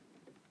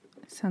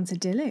 Sounds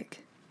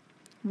idyllic.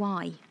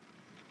 Why?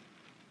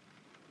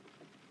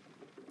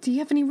 Do you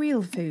have any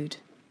real food?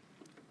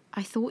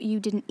 I thought you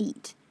didn't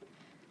eat.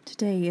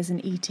 Today is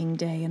an eating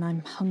day and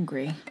I'm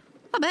hungry.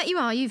 I bet you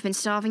are. You've been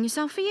starving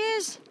yourself for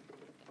years.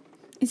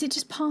 Is it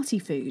just party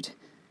food?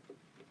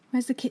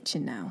 Where's the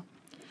kitchen now?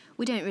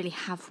 We don't really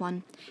have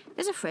one.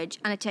 There's a fridge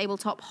and a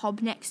tabletop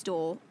hob next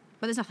door,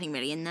 but there's nothing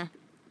really in there.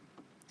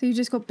 So you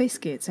just got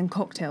biscuits and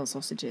cocktail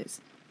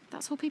sausages?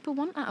 That's all people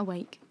want at a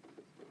wake.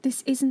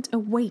 This isn't a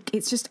wake,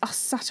 it's just us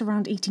sat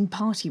around eating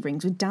party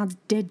rings with Dad's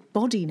dead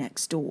body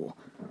next door.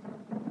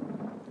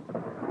 Do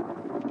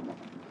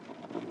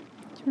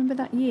you remember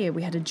that year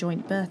we had a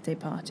joint birthday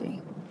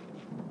party?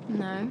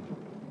 No.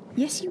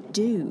 Yes, you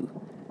do.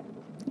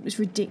 It was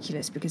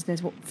ridiculous because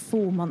there's,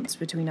 4 months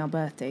between our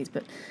birthdays,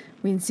 but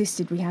we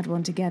insisted we had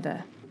one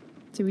together.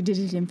 So we did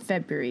it in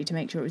February to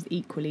make sure it was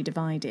equally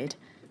divided.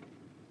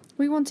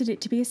 We wanted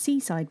it to be a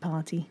seaside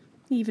party,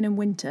 even in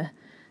winter.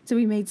 So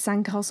we made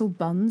sandcastle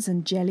buns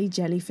and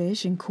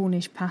jellyfish and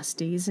Cornish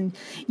pasties, and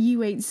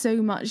you ate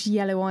so much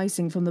yellow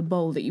icing from the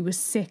bowl that you were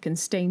sick and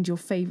stained your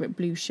favourite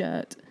blue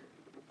shirt.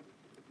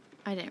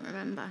 I don't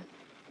remember.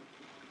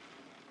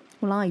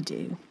 Well, I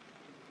do.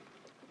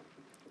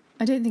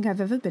 I don't think I've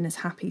ever been as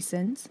happy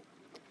since.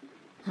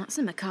 That's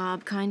a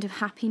macabre kind of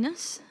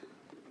happiness.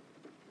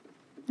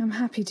 I'm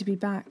happy to be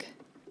back.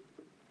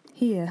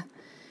 Here,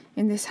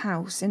 in this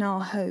house, in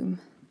our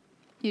home.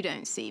 You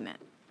don't seem it.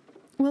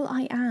 Well,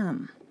 I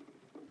am.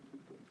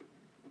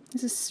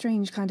 There's a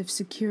strange kind of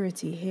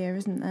security here,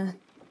 isn't there?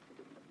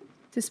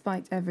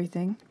 Despite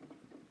everything.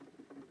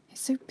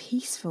 It's so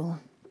peaceful.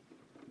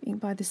 Being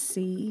by the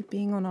sea,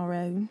 being on our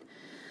own.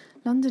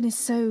 London is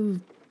so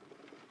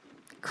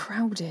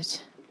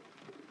crowded.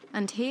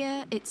 And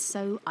here it's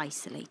so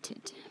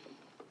isolated.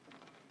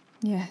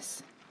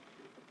 Yes.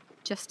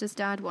 Just as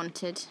Dad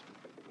wanted.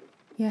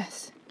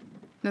 Yes.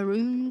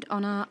 Marooned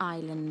on our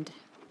island.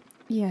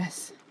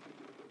 Yes.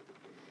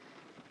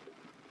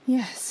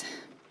 Yes.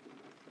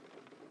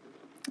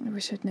 I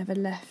wish I'd never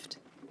left.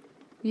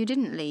 You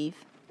didn't leave.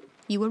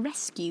 You were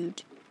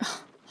rescued.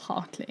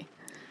 Hardly.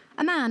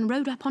 A man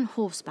rode up on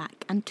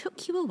horseback and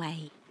took you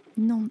away.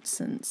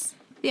 Nonsense.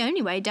 The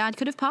only way Dad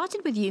could have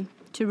parted with you,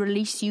 to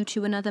release you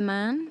to another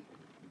man.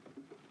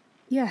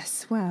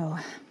 Yes, well,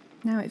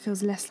 now it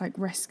feels less like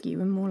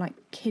rescue and more like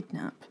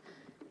kidnap.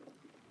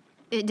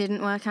 It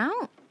didn't work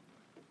out?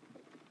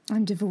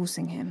 I'm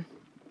divorcing him.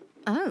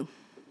 Oh.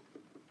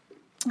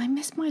 I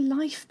miss my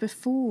life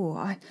before.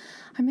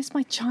 I miss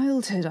my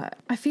childhood.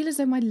 I feel as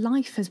though my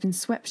life has been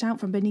swept out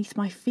from beneath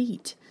my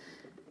feet.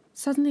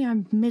 Suddenly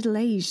I'm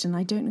middle-aged and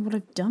I don't know what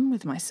I've done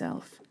with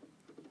myself.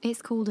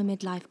 It's called a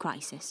midlife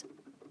crisis.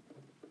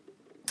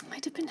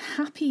 I'd have been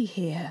happy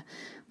here.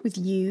 With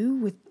you,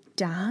 with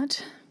Dad.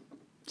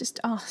 Just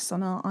us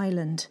on our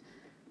island.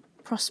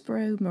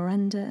 Prospero,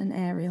 Miranda and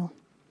Ariel.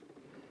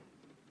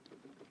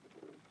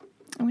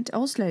 I went to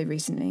Oslo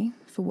recently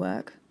for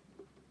work.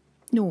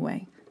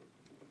 Norway.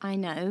 I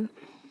know.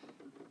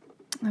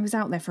 I was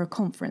out there for a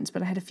conference,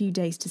 but I had a few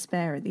days to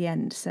spare at the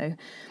end, so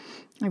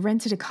I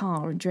rented a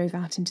car and drove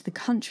out into the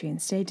country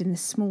and stayed in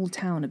this small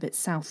town a bit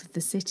south of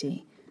the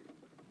city.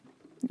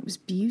 It was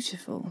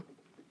beautiful.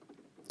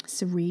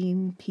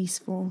 Serene,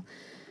 peaceful.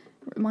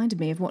 It reminded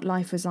me of what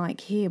life was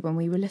like here when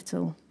we were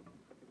little.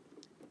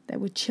 There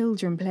were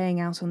children playing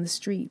out on the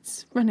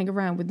streets, running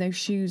around with no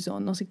shoes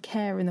on, not a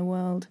care in the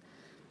world.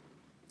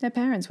 Their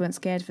parents weren't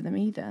scared for them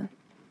either.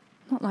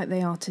 Not like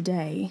they are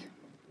today.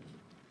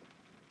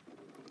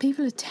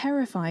 People are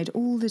terrified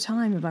all the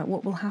time about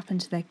what will happen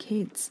to their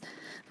kids.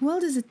 The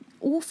world is an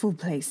awful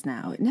place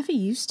now. It never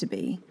used to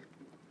be.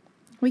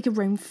 We could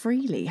roam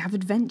freely, have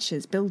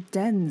adventures, build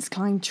dens,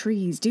 climb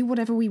trees, do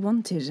whatever we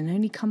wanted and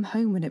only come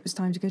home when it was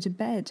time to go to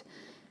bed.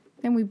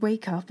 Then we'd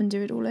wake up and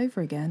do it all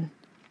over again.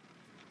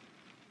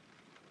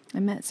 I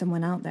met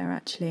someone out there,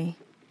 actually.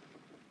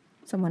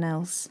 Someone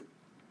else.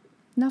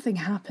 Nothing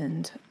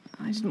happened.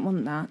 I didn't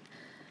want that.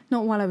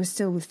 Not while I was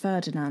still with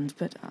Ferdinand,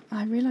 but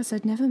I realised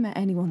I'd never met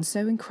anyone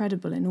so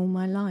incredible in all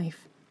my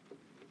life.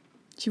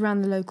 She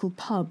ran the local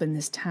pub in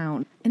this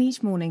town, and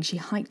each morning she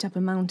hiked up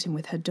a mountain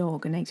with her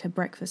dog and ate her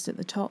breakfast at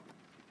the top.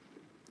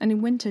 And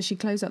in winter she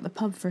closed up the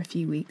pub for a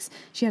few weeks.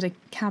 She had a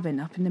cabin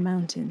up in the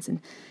mountains,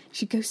 and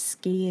she'd go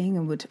skiing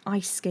and would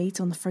ice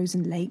skate on the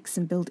frozen lakes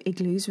and build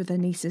igloos with her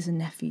nieces and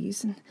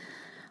nephews. And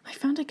I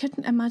found I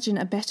couldn't imagine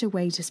a better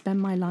way to spend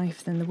my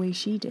life than the way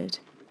she did.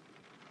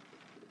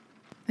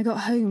 I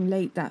got home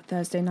late that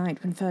Thursday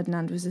night when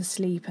Ferdinand was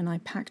asleep, and I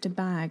packed a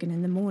bag, and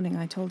in the morning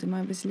I told him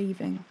I was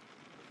leaving.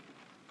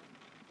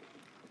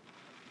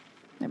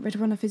 I read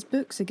one of his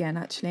books again,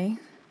 actually.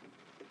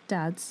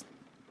 Dad's.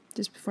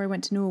 just before I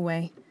went to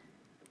Norway.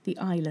 The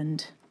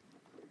island.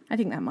 I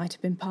think that might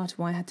have been part of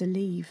why I had to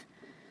leave.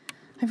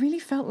 I really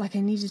felt like I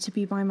needed to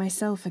be by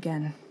myself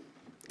again.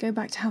 Go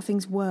back to how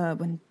things were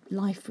when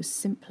life was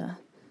simpler.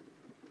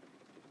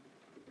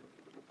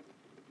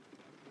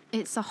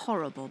 It's a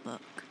horrible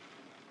book.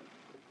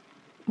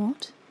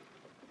 What?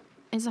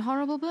 It's a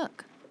horrible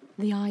book.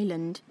 The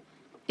Island.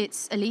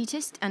 It's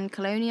elitist and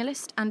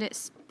colonialist, and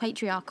it's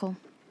patriarchal.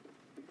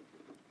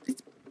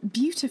 It's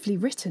beautifully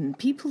written.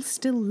 People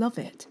still love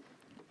it.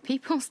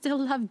 People still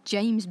love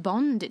James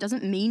Bond. It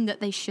doesn't mean that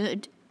they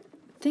should.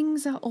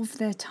 Things are of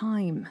their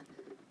time.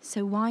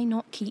 So why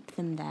not keep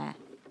them there?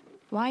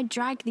 Why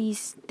drag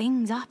these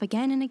things up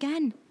again and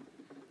again?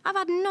 I've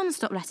had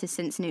non-stop letters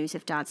since news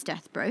of Dad's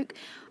death broke,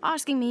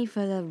 asking me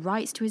for the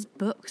rights to his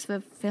books, for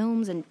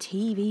films and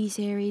TV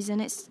series,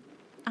 and it's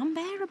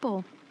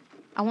unbearable.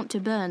 I want to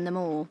burn them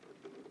all.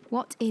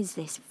 What is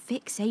this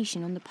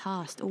fixation on the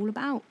past all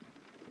about?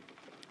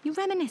 You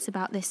reminisce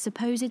about this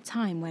supposed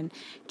time when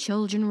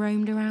children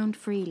roamed around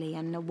freely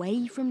and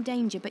away from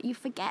danger, but you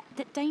forget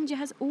that danger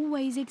has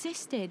always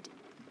existed.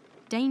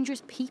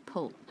 Dangerous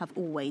people have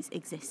always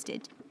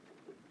existed.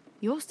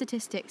 Your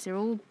statistics are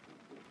all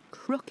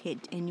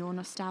crooked in your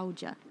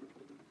nostalgia.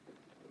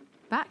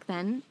 Back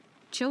then,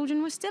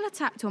 children were still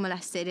attacked or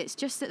molested, it's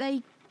just that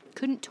they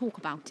couldn't talk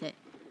about it.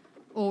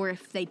 Or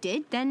if they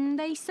did, then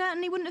they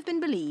certainly wouldn't have been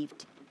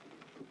believed.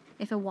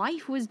 If a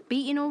wife was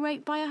beaten or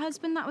raped by her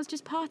husband, that was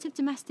just part of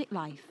domestic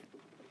life.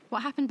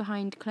 What happened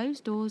behind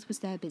closed doors was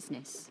their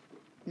business,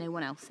 no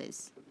one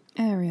else's.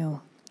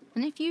 Ariel.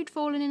 And if you'd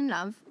fallen in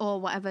love,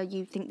 or whatever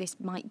you think this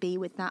might be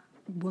with that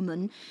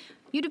woman,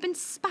 you'd have been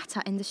spat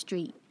at in the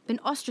street, been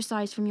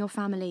ostracised from your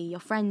family, your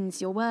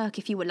friends, your work,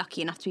 if you were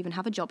lucky enough to even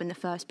have a job in the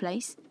first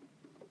place.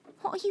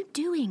 What are you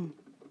doing?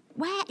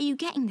 Where are you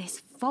getting this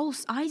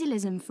false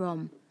idealism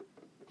from?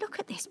 Look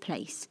at this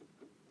place.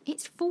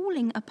 It's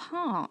falling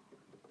apart.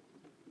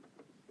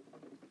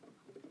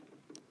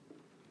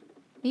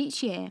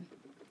 Each year,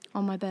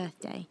 on my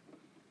birthday,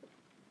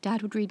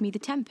 Dad would read me The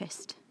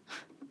Tempest.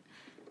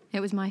 It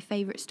was my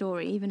favourite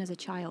story, even as a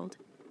child.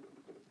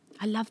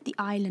 I loved the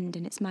island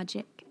and its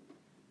magic.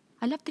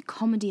 I loved the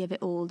comedy of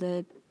it all,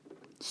 the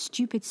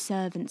stupid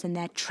servants and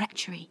their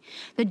treachery,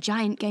 the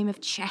giant game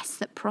of chess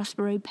that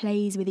Prospero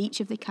plays with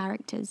each of the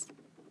characters.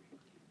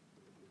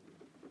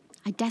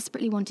 I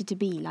desperately wanted to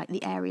be like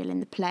the Ariel in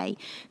the play,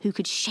 who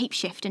could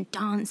shapeshift and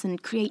dance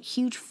and create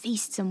huge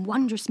feasts and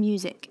wondrous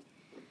music.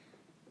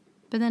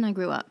 But then I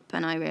grew up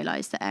and I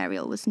realised that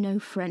Ariel was no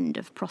friend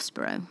of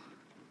Prospero.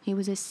 He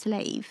was his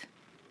slave.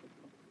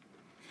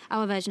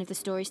 Our version of the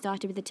story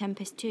started with The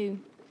Tempest too,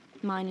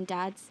 mine and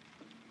Dad's.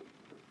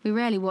 We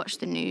rarely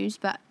watched the news,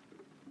 but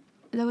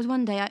there was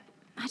one day,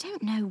 I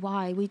don't know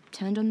why, we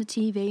turned on the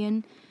TV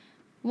and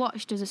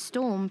watched as a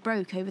storm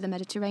broke over the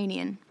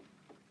Mediterranean.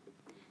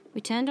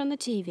 We turned on the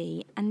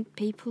TV and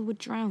people were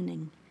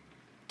drowning.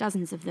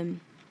 Dozens of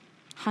them.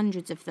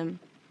 Hundreds of them.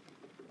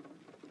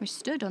 We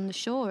stood on the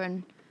shore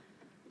and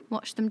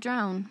watched them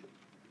drown.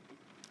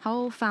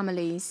 Whole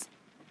families.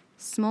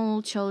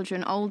 Small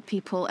children, old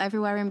people,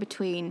 everywhere in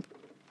between.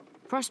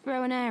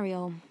 Prospero and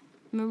Ariel,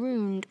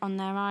 marooned on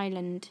their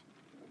island,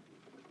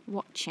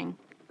 watching.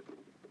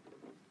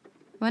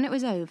 When it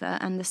was over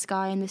and the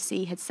sky and the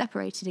sea had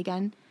separated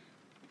again,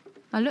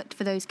 I looked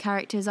for those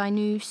characters I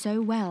knew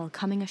so well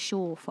coming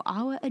ashore for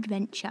our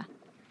adventure.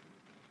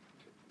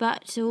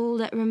 But all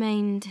that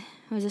remained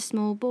was a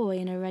small boy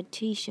in a red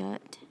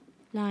t-shirt,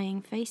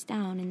 lying face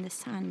down in the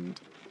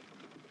sand.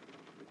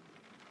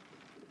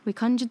 We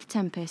conjured the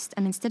Tempest,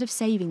 and instead of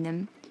saving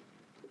them,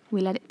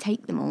 we let it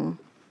take them all.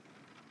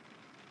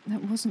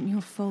 That wasn't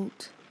your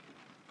fault.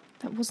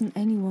 That wasn't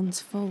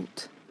anyone's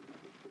fault.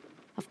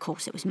 Of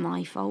course it was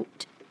my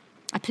fault.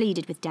 I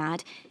pleaded with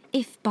Dad.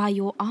 If by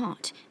your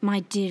art, my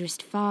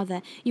dearest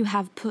father, you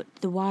have put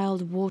the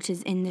wild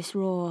waters in this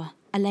roar,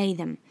 allay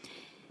them.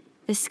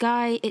 The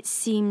sky, it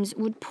seems,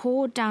 would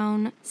pour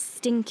down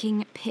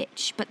stinking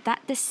pitch, but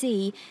that the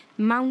sea,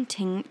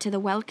 mounting to the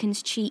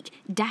welkin's cheek,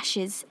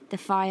 dashes the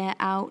fire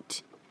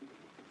out.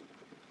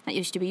 That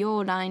used to be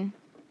your line.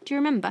 Do you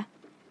remember?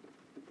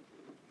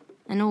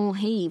 And all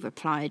he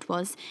replied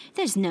was,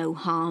 "There's no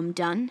harm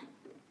done."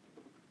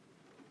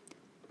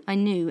 I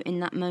knew in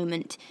that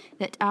moment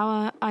that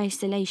our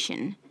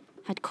isolation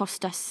had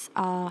cost us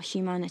our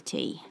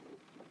humanity.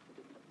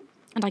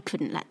 And I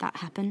couldn't let that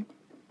happen.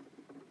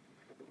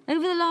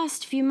 Over the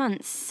last few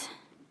months,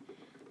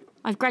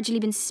 I've gradually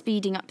been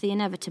speeding up the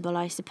inevitable,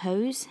 I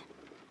suppose.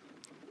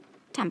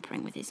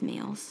 Tampering with his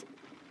meals.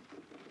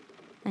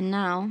 And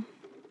now,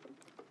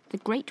 the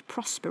great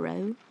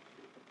Prospero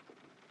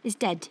is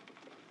dead.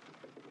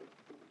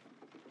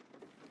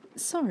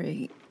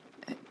 Sorry,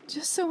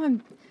 just so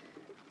I'm...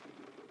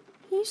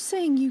 Are you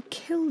saying you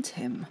killed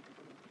him?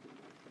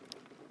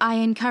 I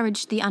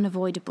encouraged the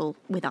unavoidable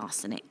with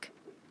arsenic.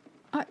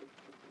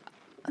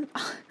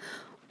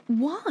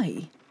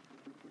 Why?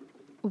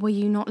 Were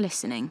you not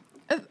listening?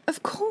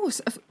 Of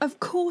course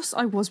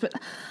I was, but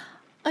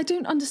I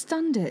don't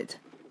understand it.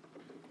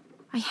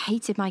 I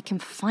hated my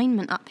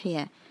confinement up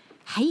here.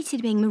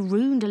 hated being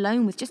marooned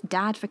alone with just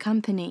Dad for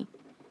company.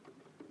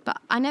 But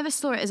I never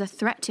saw it as a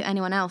threat to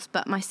anyone else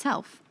but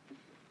myself.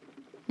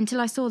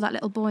 Until I saw that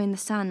little boy in the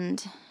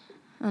sand,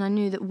 and I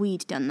knew that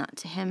we'd done that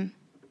to him.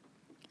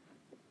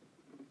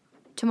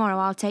 Tomorrow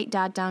I'll take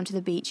Dad down to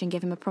the beach and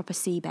give him a proper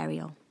sea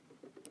burial.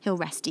 He'll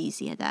rest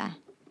easier there.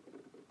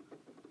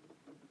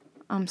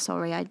 I'm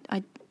sorry,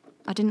 I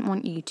didn't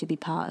want you to be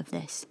part of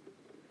this.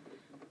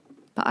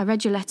 But I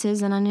read your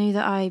letters and I knew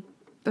that I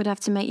would have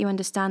to make you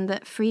understand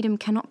that freedom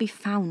cannot be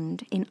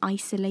found in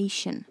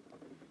isolation.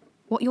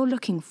 What you're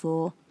looking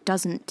for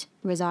doesn't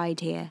reside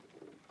here.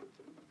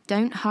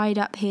 Don't hide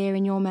up here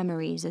in your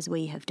memories as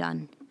we have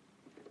done.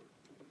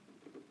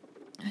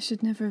 I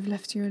should never have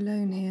left you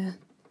alone here.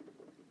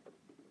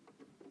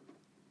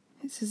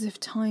 It's as if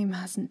time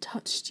hasn't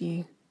touched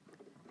you.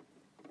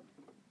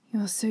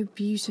 You are so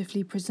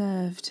beautifully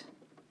preserved.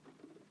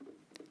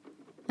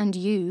 And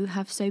you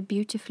have so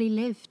beautifully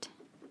lived.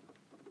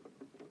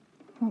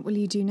 What will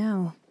you do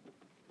now?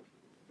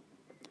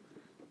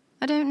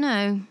 I don't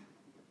know.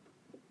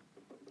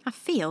 I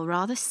feel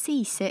rather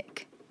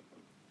seasick.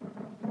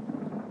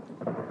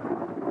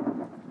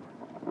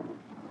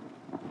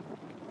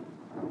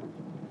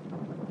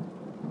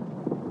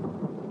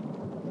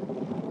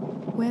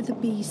 Where the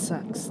bee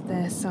sucks,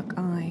 there suck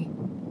I.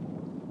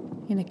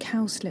 In a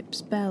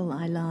cowslip's bell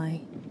I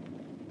lie.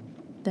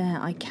 There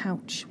I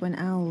couch when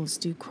owls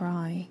do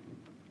cry.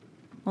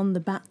 On the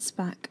bat's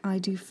back I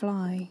do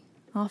fly,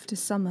 after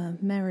summer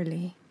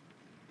merrily.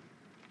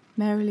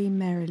 Merrily,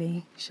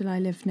 merrily shall I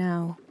live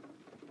now,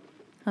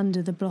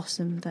 under the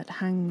blossom that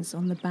hangs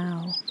on the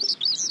bough.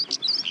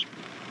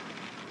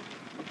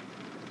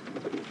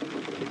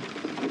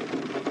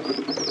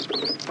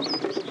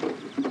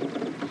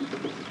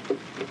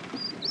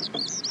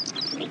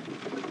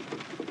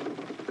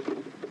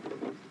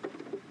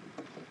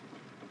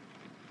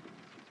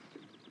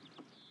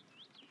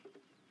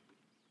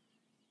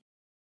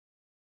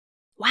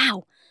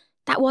 Wow,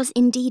 that was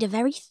indeed a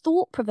very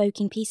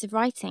thought-provoking piece of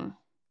writing.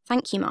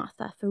 Thank you,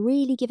 Martha, for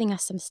really giving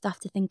us some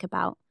stuff to think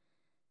about.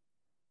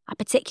 I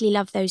particularly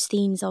love those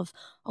themes of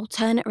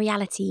alternate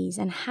realities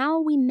and how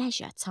we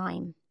measure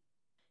time.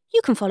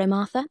 You can follow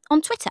Martha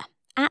on Twitter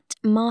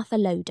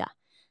 @MarthaLoader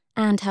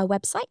and her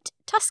website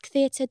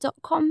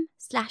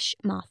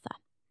tusktheatre.com/Martha.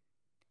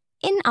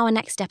 In our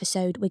next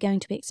episode, we're going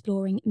to be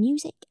exploring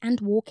music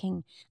and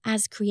walking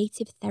as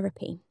creative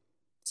therapy.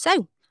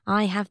 So,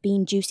 I have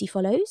been Juicy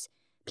Follows.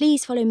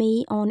 Please follow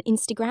me on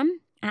Instagram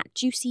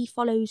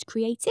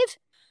 @JuicyFollowsCreative.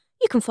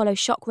 You can follow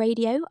Shock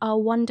Radio, our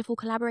wonderful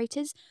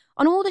collaborators,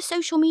 on all the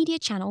social media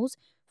channels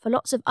for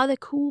lots of other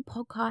cool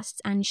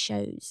podcasts and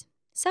shows.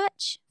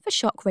 Search for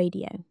Shock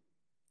Radio.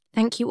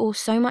 Thank you all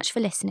so much for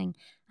listening,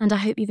 and I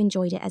hope you've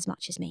enjoyed it as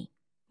much as me.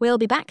 We'll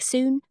be back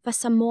soon for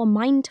some more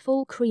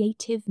mindful,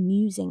 creative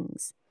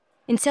musings.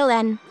 Until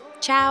then,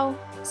 ciao,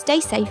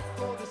 stay safe,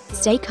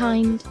 stay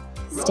kind,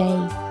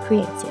 stay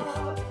creative.